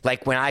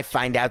 like when I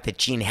find out that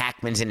Gene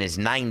Hackman's in his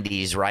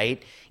 90s,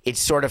 right, it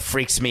sort of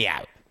freaks me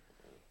out.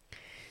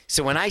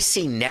 So when I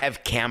see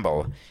Neve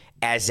Campbell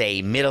as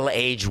a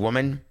middle-aged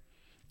woman,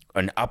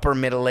 an upper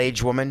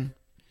middle-aged woman,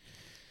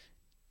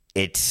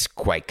 it's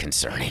quite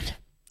concerning.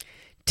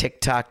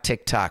 Tick-tock,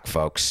 tick-tock,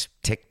 folks.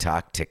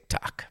 Tick-tock,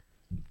 tick-tock.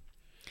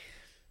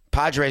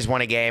 Padres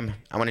won a game.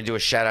 I want to do a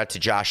shout-out to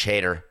Josh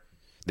Hader,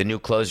 the new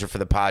closer for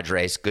the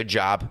Padres. Good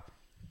job.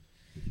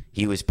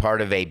 He was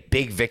part of a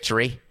big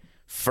victory.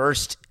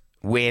 First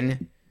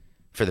win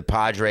for the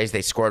Padres.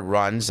 They scored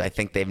runs. I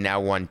think they've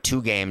now won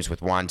 2 games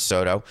with Juan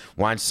Soto.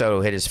 Juan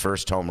Soto hit his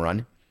first home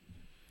run.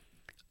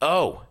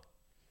 Oh,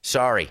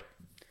 sorry.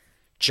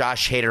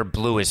 Josh Hader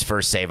blew his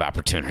first save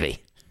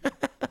opportunity.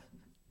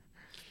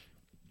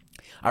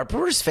 Are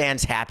Brewers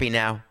fans happy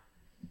now?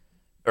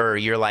 Or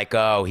you're like,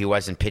 oh, he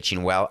wasn't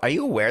pitching well. Are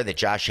you aware that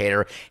Josh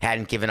Hader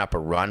hadn't given up a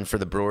run for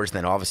the Brewers, and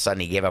then all of a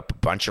sudden he gave up a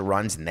bunch of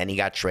runs, and then he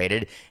got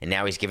traded, and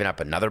now he's given up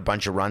another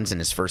bunch of runs in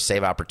his first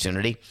save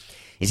opportunity?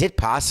 Is it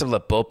possible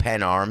that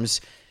bullpen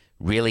arms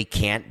really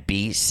can't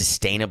be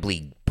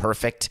sustainably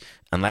perfect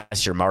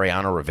unless you're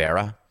Mariano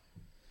Rivera?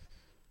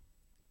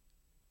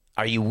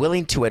 Are you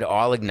willing to at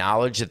all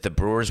acknowledge that the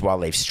Brewers, while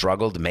they've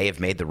struggled, may have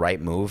made the right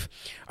move?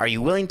 Are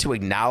you willing to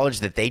acknowledge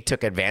that they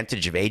took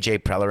advantage of A.J.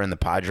 Preller and the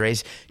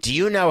Padres? Do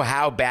you know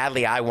how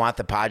badly I want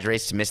the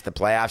Padres to miss the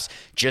playoffs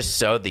just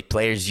so the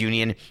Players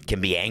Union can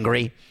be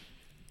angry?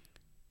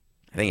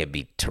 I think it'd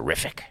be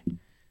terrific.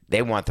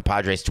 They want the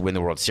Padres to win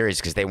the World Series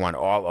because they want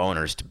all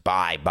owners to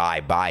buy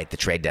at the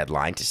trade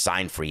deadline, to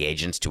sign free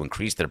agents, to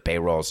increase their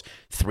payrolls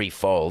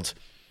threefold.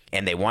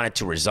 And they want it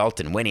to result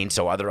in winning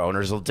so other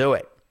owners will do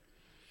it.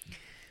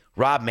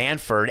 Rob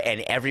Manfred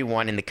and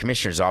everyone in the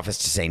commissioner's office,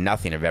 to say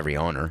nothing of every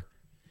owner,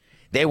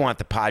 they want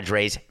the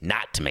Padres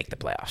not to make the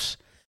playoffs.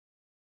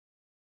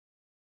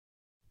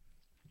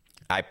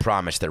 I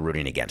promise they're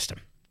rooting against them.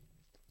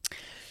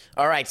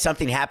 All right,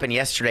 something happened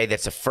yesterday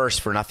that's a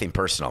first for Nothing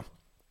Personal.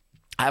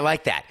 I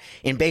like that.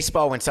 In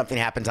baseball, when something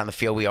happens on the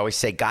field, we always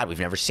say, God, we've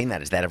never seen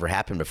that. Has that ever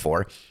happened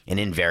before? And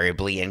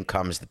invariably in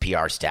comes the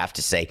PR staff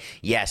to say,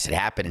 yes, it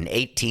happened in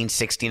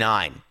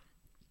 1869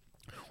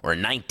 or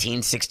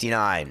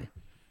 1969.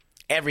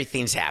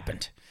 Everything's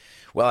happened.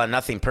 Well, on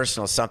Nothing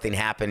Personal, something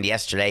happened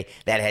yesterday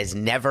that has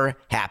never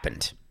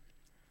happened.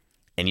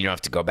 And you don't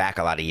have to go back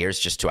a lot of years,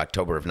 just to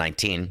October of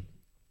 19.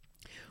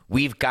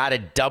 We've got a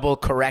double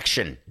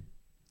correction.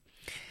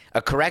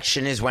 A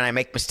correction is when I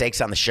make mistakes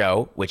on the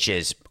show, which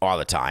is all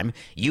the time.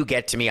 You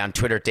get to me on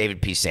Twitter,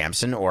 David P.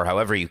 Sampson, or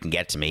however you can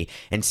get to me,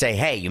 and say,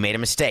 hey, you made a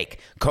mistake.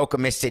 Coca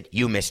missed it.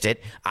 You missed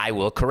it. I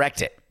will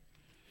correct it.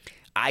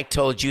 I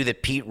told you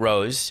that Pete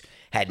Rose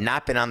had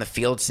not been on the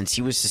field since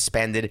he was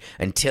suspended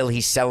until he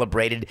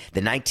celebrated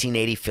the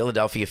 1980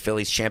 Philadelphia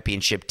Phillies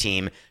championship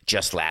team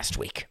just last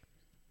week.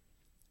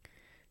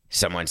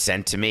 Someone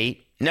sent to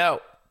me, no,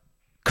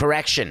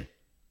 correction.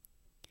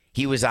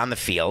 He was on the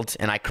field,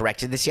 and I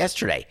corrected this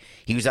yesterday.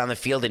 He was on the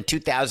field in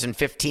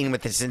 2015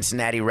 with the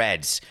Cincinnati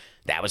Reds.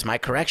 That was my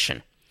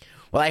correction.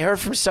 Well, I heard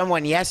from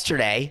someone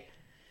yesterday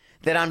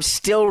that I'm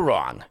still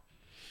wrong.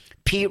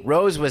 Pete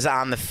Rose was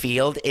on the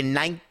field in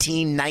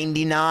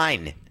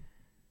 1999.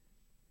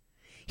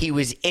 He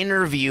was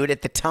interviewed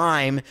at the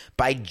time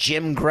by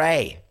Jim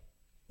Gray.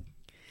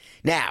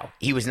 Now,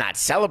 he was not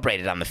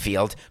celebrated on the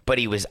field, but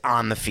he was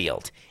on the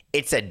field.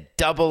 It's a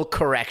double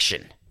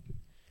correction.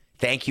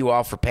 Thank you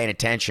all for paying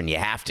attention. You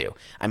have to.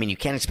 I mean, you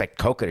can't expect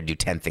Coca to do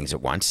 10 things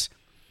at once.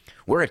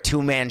 We're a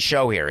two-man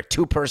show here, a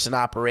two-person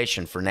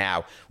operation for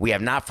now. We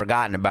have not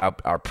forgotten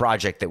about our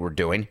project that we're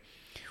doing.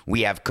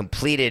 We have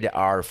completed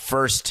our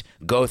first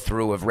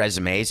go-through of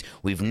resumes.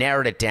 We've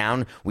narrowed it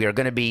down. We are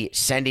going to be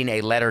sending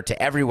a letter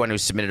to everyone who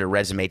submitted a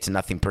resume to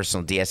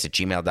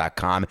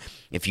nothingpersonalds@gmail.com.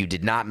 If you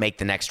did not make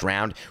the next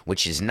round,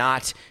 which is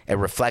not a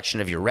reflection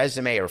of your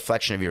resume, a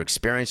reflection of your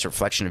experience, a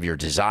reflection of your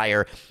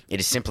desire, it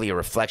is simply a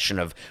reflection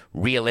of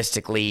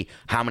realistically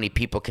how many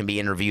people can be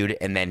interviewed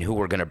and then who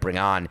we're going to bring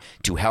on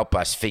to help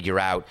us figure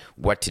out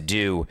what to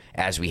do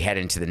as we head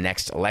into the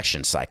next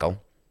election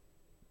cycle.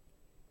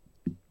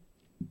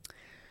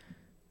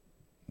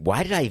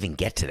 Why did I even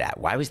get to that?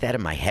 Why was that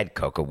in my head,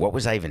 Coca? What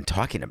was I even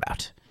talking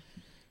about?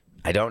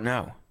 I don't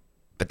know.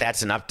 But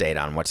that's an update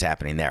on what's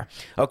happening there.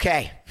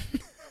 Okay.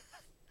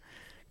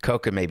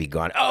 Coca may be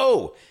gone.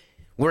 Oh,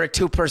 we're a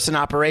two-person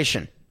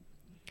operation.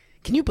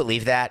 Can you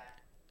believe that?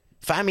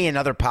 Find me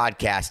another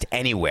podcast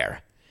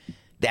anywhere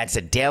that's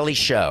a daily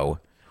show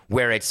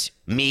where it's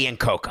me and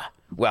Coca.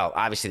 Well,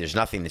 obviously there's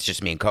nothing that's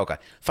just me and Coca.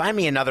 Find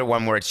me another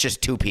one where it's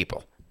just two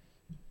people.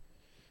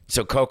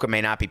 So Coca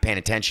may not be paying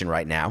attention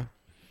right now,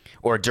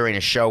 or during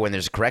a show when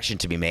there's a correction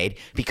to be made,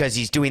 because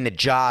he's doing the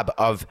job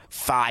of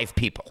 5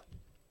 people.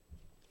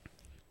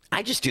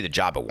 I just do the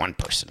job of one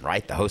person,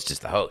 right? The host is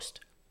the host.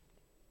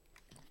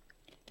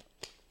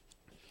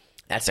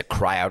 That's a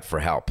cry out for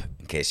help,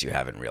 in case you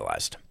haven't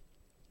realized.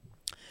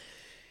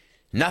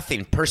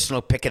 Nothing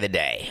personal pick of the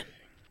day.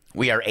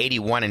 We are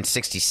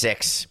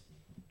 81-66.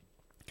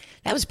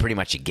 That was pretty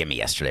much a gimme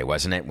yesterday,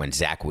 wasn't it? When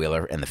Zach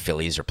Wheeler and the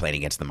Phillies are playing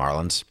against the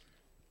Marlins.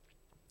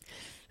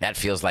 That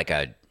feels like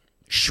a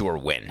sure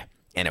win,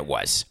 and it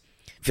was.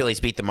 Phillies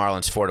beat the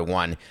Marlins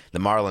 4-1. The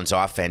Marlins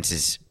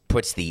offense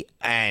puts the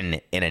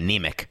N in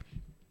anemic.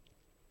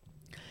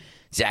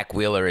 Zach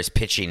Wheeler is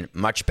pitching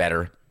much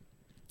better,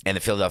 and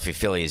the Philadelphia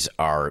Phillies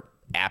are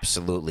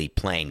absolutely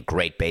playing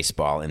great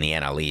baseball in the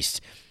NL East.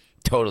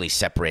 Totally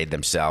separated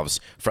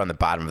themselves from the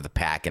bottom of the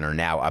pack and are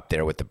now up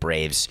there with the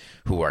Braves,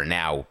 who are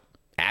now,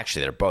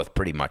 actually, they're both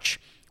pretty much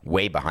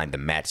way behind the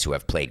Mets, who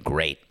have played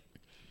great.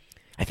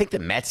 I think the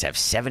Mets have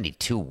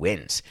 72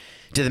 wins.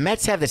 Do the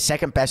Mets have the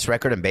second best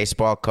record in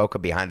baseball, Coca,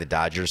 behind the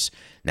Dodgers?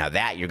 Now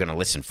that you're going to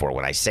listen for.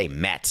 When I say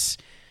Mets,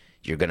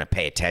 you're going to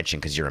pay attention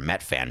because you're a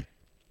Met fan.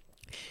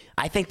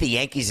 I think the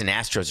Yankees and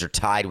Astros are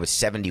tied with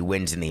 70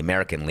 wins in the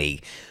American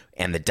League,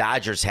 and the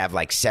Dodgers have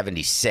like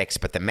 76,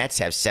 but the Mets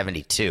have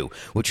 72,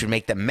 which would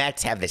make the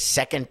Mets have the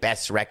second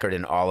best record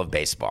in all of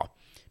baseball.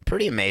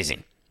 Pretty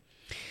amazing.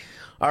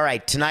 All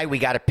right, tonight we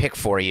got a pick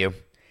for you,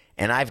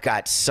 and I've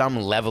got some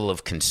level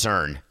of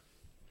concern.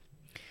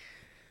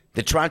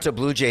 The Toronto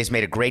Blue Jays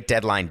made a great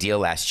deadline deal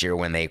last year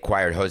when they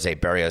acquired Jose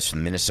Berrios from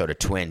the Minnesota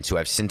Twins, who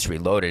have since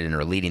reloaded and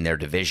are leading their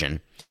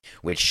division,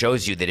 which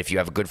shows you that if you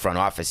have a good front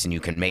office and you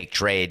can make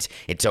trades,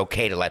 it's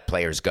okay to let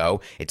players go.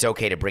 It's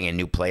okay to bring in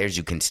new players.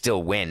 You can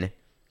still win.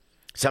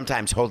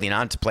 Sometimes holding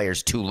on to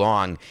players too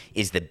long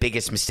is the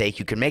biggest mistake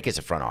you can make as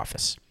a front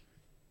office.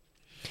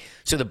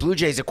 So the Blue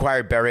Jays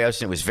acquired Berrios,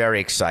 and it was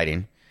very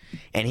exciting.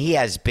 And he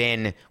has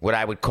been what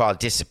I would call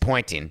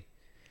disappointing,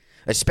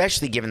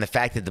 especially given the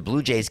fact that the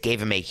Blue Jays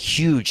gave him a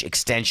huge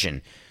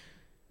extension.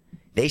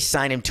 They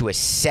signed him to a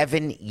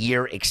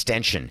 7-year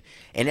extension.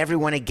 And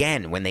everyone,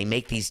 again, when they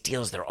make these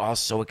deals, they're all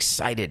so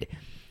excited.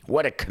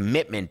 What a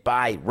commitment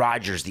by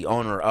Rogers, the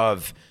owner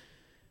of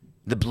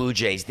the Blue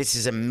Jays. This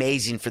is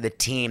amazing for the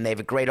team. They have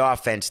a great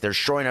offense. They're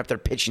shoring up their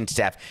pitching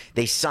staff.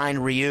 They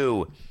signed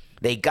Ryu.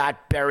 They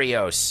got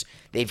Berrios.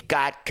 They've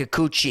got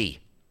Kikuchi.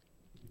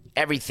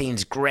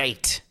 Everything's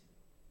great.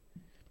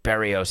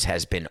 Berrios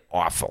has been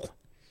awful.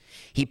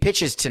 He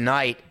pitches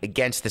tonight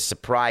against the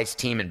surprise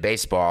team in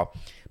baseball,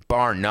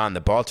 bar none,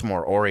 the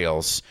Baltimore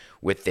Orioles,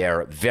 with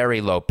their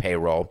very low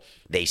payroll.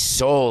 They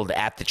sold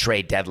at the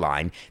trade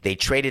deadline. They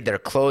traded their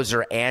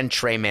closer and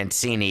Trey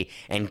Mancini,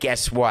 and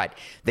guess what?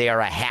 They are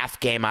a half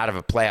game out of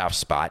a playoff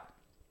spot.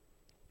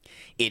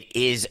 It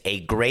is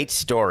a great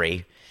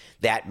story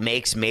that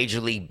makes Major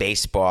League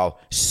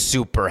Baseball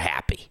super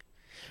happy.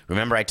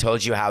 Remember I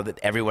told you how that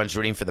everyone's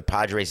rooting for the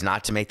Padres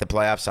not to make the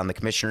playoffs on the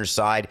commissioner's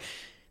side?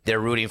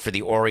 They're rooting for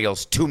the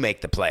Orioles to make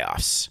the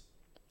playoffs.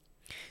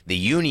 The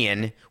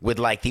union would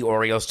like the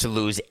Orioles to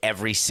lose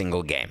every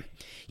single game.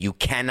 You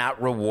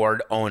cannot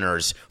reward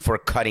owners for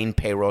cutting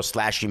payroll,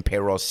 slashing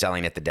payroll,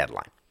 selling at the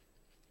deadline.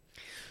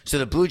 So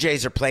the Blue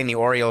Jays are playing the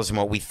Orioles in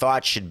what we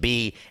thought should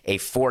be a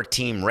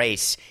 4-team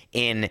race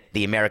in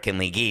the American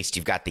League East.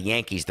 You've got the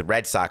Yankees, the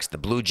Red Sox, the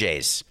Blue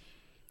Jays,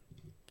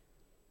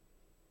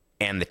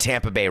 and the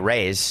Tampa Bay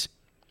Rays.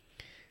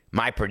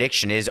 My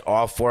prediction is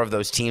all 4 of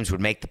those teams would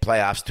make the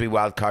playoffs, 3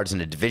 wild cards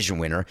and a division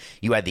winner.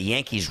 You had the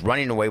Yankees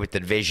running away with the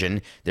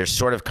division. They're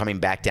sort of coming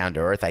back down to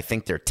earth. I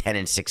think they're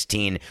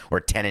 10-16 or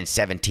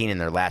 10-17 in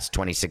their last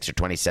 26 or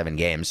 27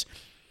 games,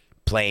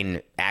 playing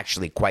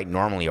actually quite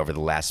normally over the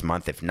last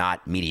month, if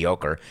not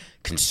mediocre.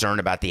 Concern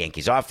about the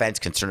Yankees offense,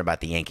 concern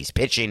about the Yankees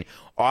pitching.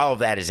 All of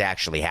that is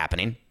actually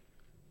happening.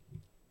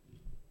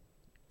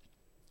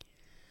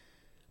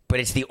 But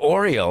it's the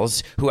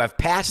Orioles who have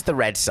passed the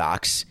Red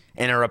Sox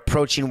and are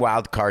approaching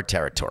wild card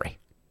territory.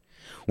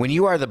 When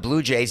you are the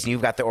Blue Jays and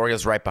you've got the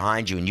Orioles right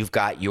behind you and you've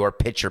got your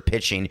pitcher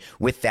pitching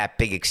with that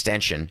big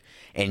extension,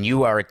 and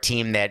you are a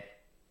team that,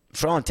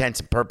 for all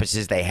intents and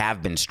purposes, they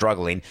have been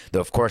struggling,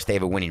 though of course they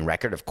have a winning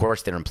record. Of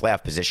course they're in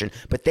playoff position,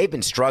 but they've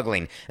been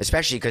struggling,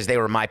 especially because they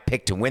were my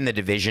pick to win the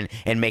division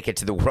and make it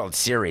to the World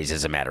Series,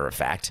 as a matter of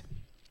fact.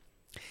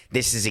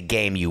 This is a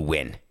game you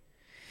win.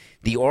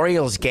 The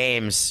Orioles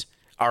games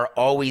are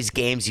always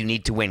games you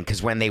need to win,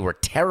 because when they were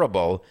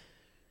terrible,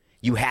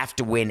 you have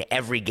to win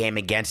every game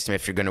against them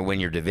if you're going to win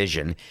your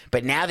division.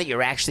 But now that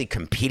you're actually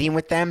competing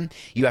with them,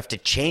 you have to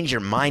change your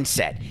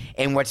mindset.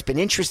 And what's been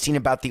interesting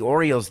about the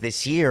Orioles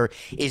this year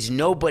is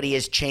nobody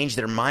has changed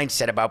their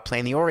mindset about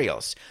playing the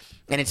Orioles.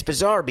 And it's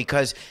bizarre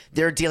because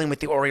they're dealing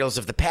with the Orioles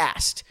of the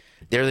past.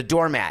 They're the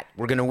doormat.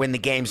 We're going to win the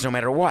games no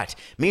matter what.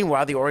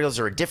 Meanwhile, the Orioles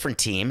are a different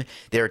team.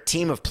 They're a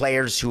team of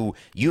players who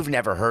you've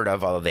never heard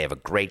of, although they have a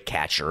great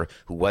catcher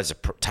who was a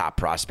top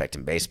prospect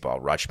in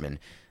baseball, Rutschman.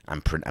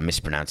 I'm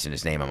mispronouncing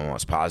his name, I'm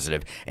almost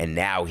positive. And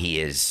now he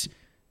is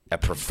a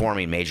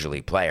performing major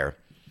league player.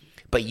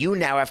 But you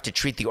now have to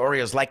treat the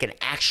Orioles like an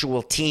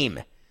actual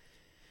team.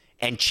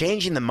 And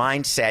changing the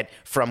mindset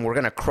from we're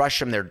going to crush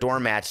them, they're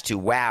doormats, to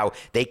wow,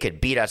 they could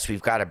beat us,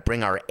 we've got to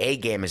bring our A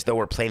game, as though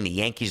we're playing the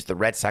Yankees, the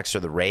Red Sox, or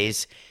the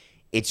Rays.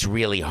 It's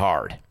really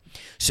hard.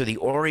 So the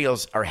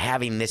Orioles are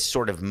having this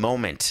sort of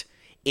moment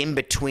in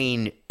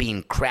between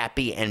being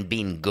crappy and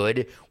being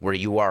good, where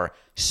you are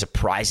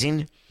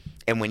surprising.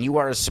 And when you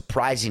are a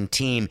surprising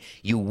team,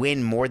 you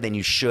win more than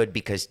you should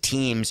because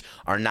teams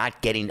are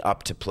not getting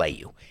up to play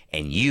you,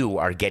 and you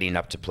are getting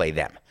up to play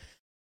them.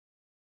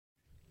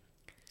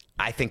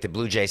 I think the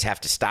Blue Jays have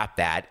to stop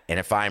that. And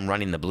if I'm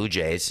running the Blue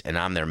Jays and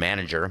I'm their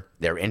manager,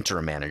 their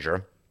interim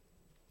manager,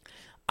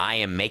 I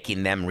am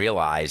making them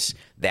realize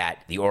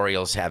that the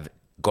Orioles have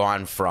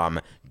gone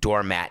from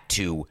doormat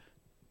to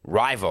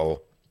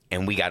rival,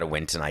 and we got to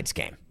win tonight's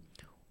game.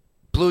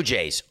 Blue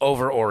Jays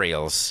over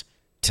Orioles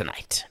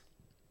tonight.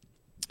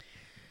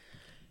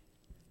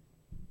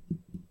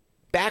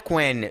 Back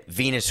when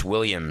Venus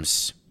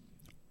Williams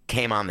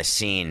came on the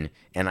scene,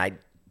 and I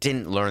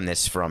didn't learn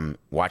this from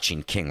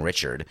watching King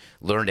Richard,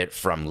 learned it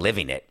from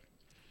living it.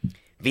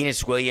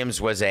 Venus Williams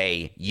was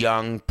a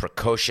young,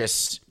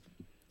 precocious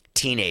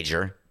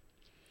teenager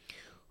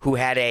who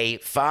had a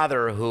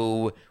father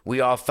who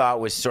we all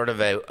thought was sort of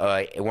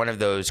one of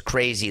those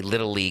crazy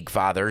little league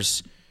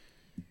fathers,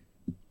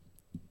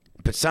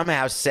 but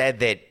somehow said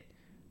that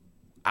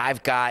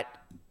I've got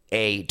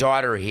a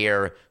daughter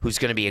here who's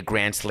going to be a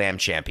Grand Slam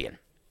champion.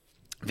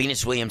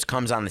 Venus Williams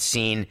comes on the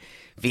scene.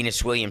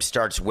 Venus Williams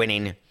starts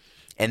winning.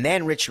 And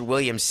then Richard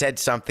Williams said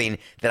something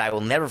that I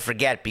will never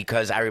forget,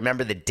 because I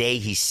remember the day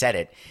he said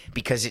it,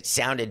 because it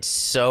sounded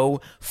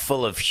so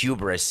full of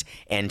hubris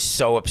and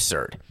so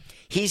absurd.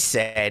 He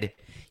said,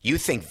 "You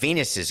think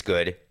Venus is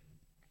good?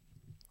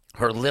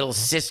 Her little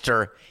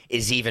sister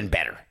is even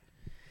better."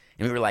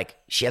 And we were like,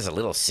 she has a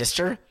little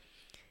sister?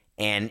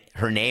 And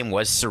her name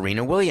was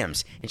Serena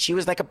Williams. And she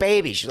was like a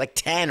baby. She was like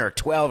 10 or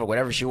 12 or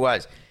whatever she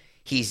was.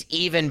 He's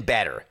even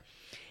better.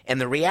 And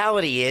the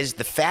reality is,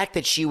 the fact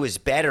that she was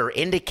better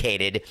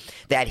indicated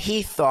that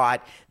he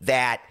thought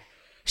that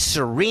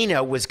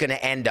Serena was going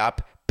to end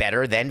up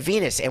better than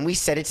Venus. And we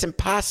said it's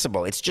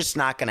impossible. It's just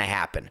not going to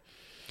happen.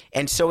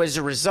 And so as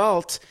a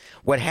result,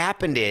 what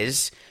happened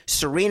is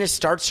Serena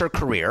starts her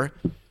career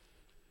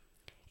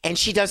and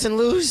she doesn't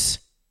lose.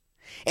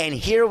 And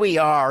here we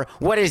are,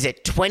 what is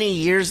it, 20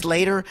 years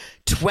later?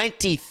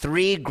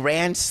 23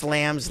 Grand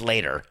Slams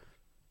later.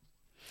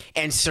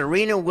 And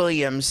Serena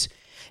Williams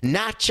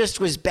not just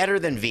was better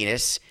than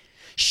Venus,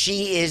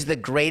 she is the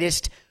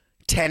greatest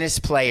tennis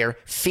player,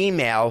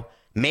 female,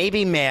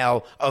 maybe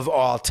male, of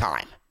all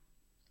time.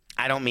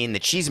 I don't mean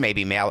that she's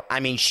maybe male.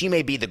 I mean, she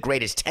may be the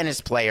greatest tennis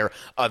player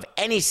of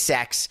any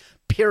sex,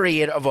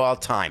 period, of all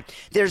time.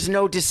 There's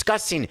no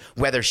discussing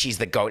whether she's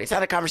the GOAT. It's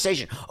not a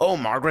conversation. Oh,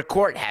 Margaret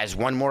Court has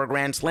one more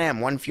Grand Slam,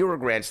 one fewer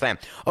Grand Slam.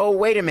 Oh,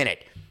 wait a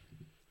minute.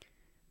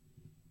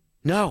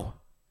 No.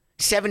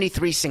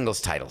 73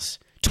 singles titles.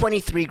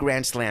 23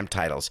 Grand Slam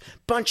titles,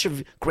 bunch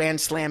of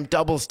Grand Slam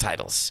doubles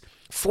titles,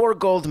 4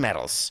 gold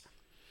medals,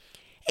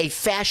 a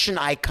fashion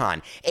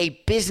icon, a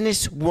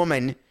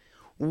businesswoman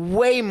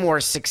way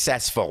more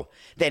successful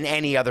than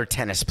any other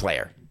tennis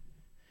player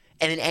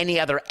and than any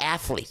other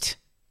athlete.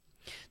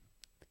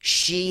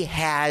 She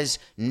has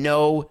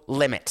no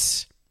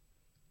limits.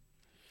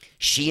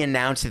 She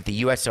announced that the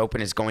U.S.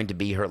 Open is going to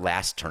be her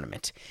last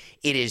tournament.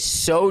 It is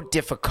so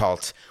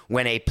difficult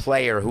when a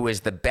player who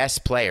is the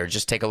best player,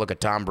 just take a look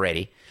at Tom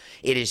Brady,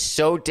 it is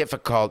so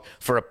difficult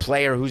for a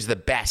player who's the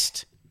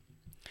best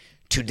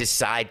to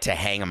decide to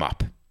hang him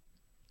up,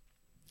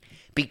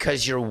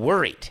 because you're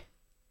worried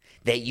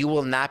that you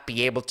will not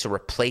be able to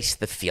replace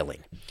the feeling.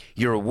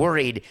 You're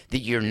worried that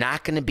you're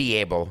not going to be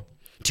able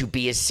to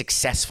be as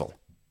successful.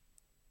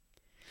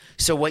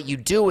 So what you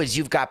do is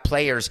you've got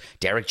players.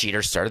 Derek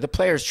Jeter started the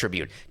Players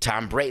Tribune.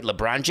 Tom Brady,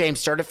 LeBron James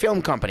started a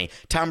film company.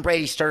 Tom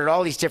Brady started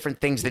all these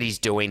different things that he's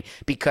doing,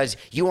 because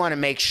you want to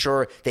make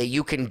sure that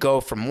you can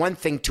go from one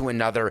thing to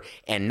another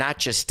and not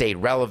just stay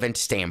relevant,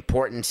 stay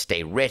important,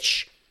 stay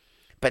rich,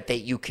 but that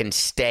you can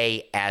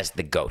stay as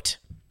the GOAT.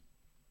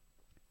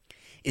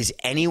 Is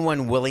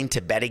anyone willing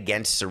to bet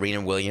against Serena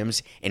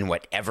Williams in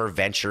whatever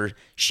venture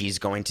she's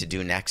going to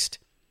do next?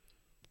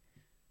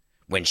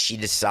 When she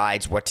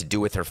decides what to do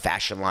with her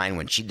fashion line,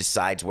 when she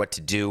decides what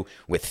to do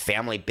with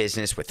family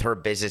business, with her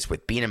business,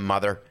 with being a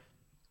mother,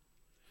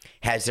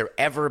 has there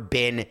ever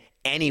been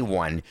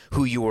anyone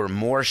who you were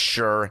more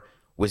sure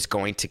was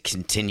going to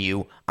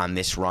continue on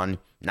this run?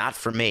 Not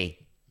for me.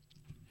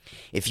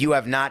 If you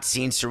have not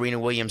seen Serena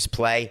Williams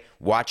play,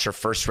 watch her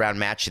first round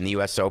match in the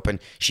U.S. Open.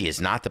 She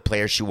is not the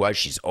player she was.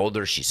 She's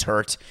older. She's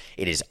hurt.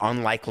 It is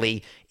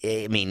unlikely.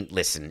 I mean,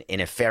 listen, in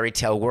a fairy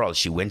tale world,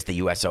 she wins the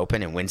U.S.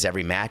 Open and wins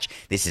every match.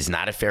 This is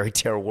not a fairy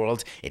tale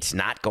world. It's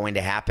not going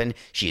to happen.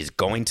 She is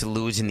going to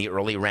lose in the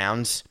early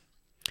rounds.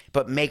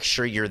 But make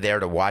sure you're there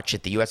to watch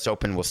it. The U.S.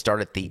 Open will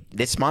start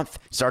this month.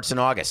 Starts in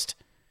August.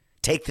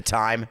 Take the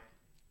time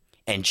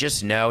and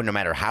just know, no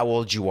matter how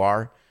old you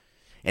are,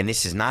 and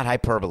this is not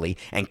hyperbole,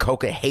 and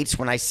Coca hates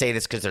when I say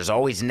this because there's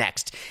always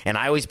next, and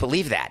I always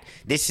believe that.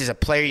 This is a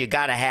player you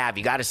got to have.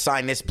 You got to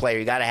sign this player.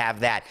 You got to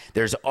have that.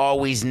 There's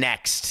always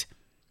next.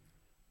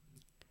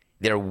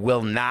 There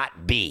will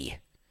not be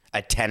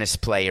a tennis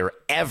player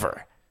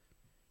ever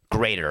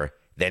greater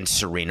than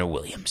Serena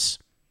Williams.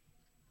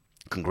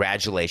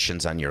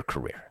 Congratulations on your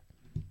career.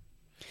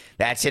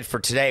 That's it for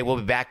today. We'll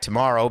be back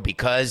tomorrow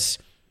because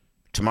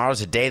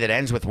tomorrow's a day that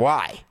ends with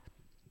Y.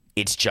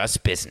 It's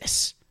just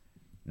business.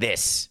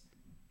 This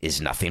is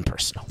Nothing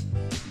Personal.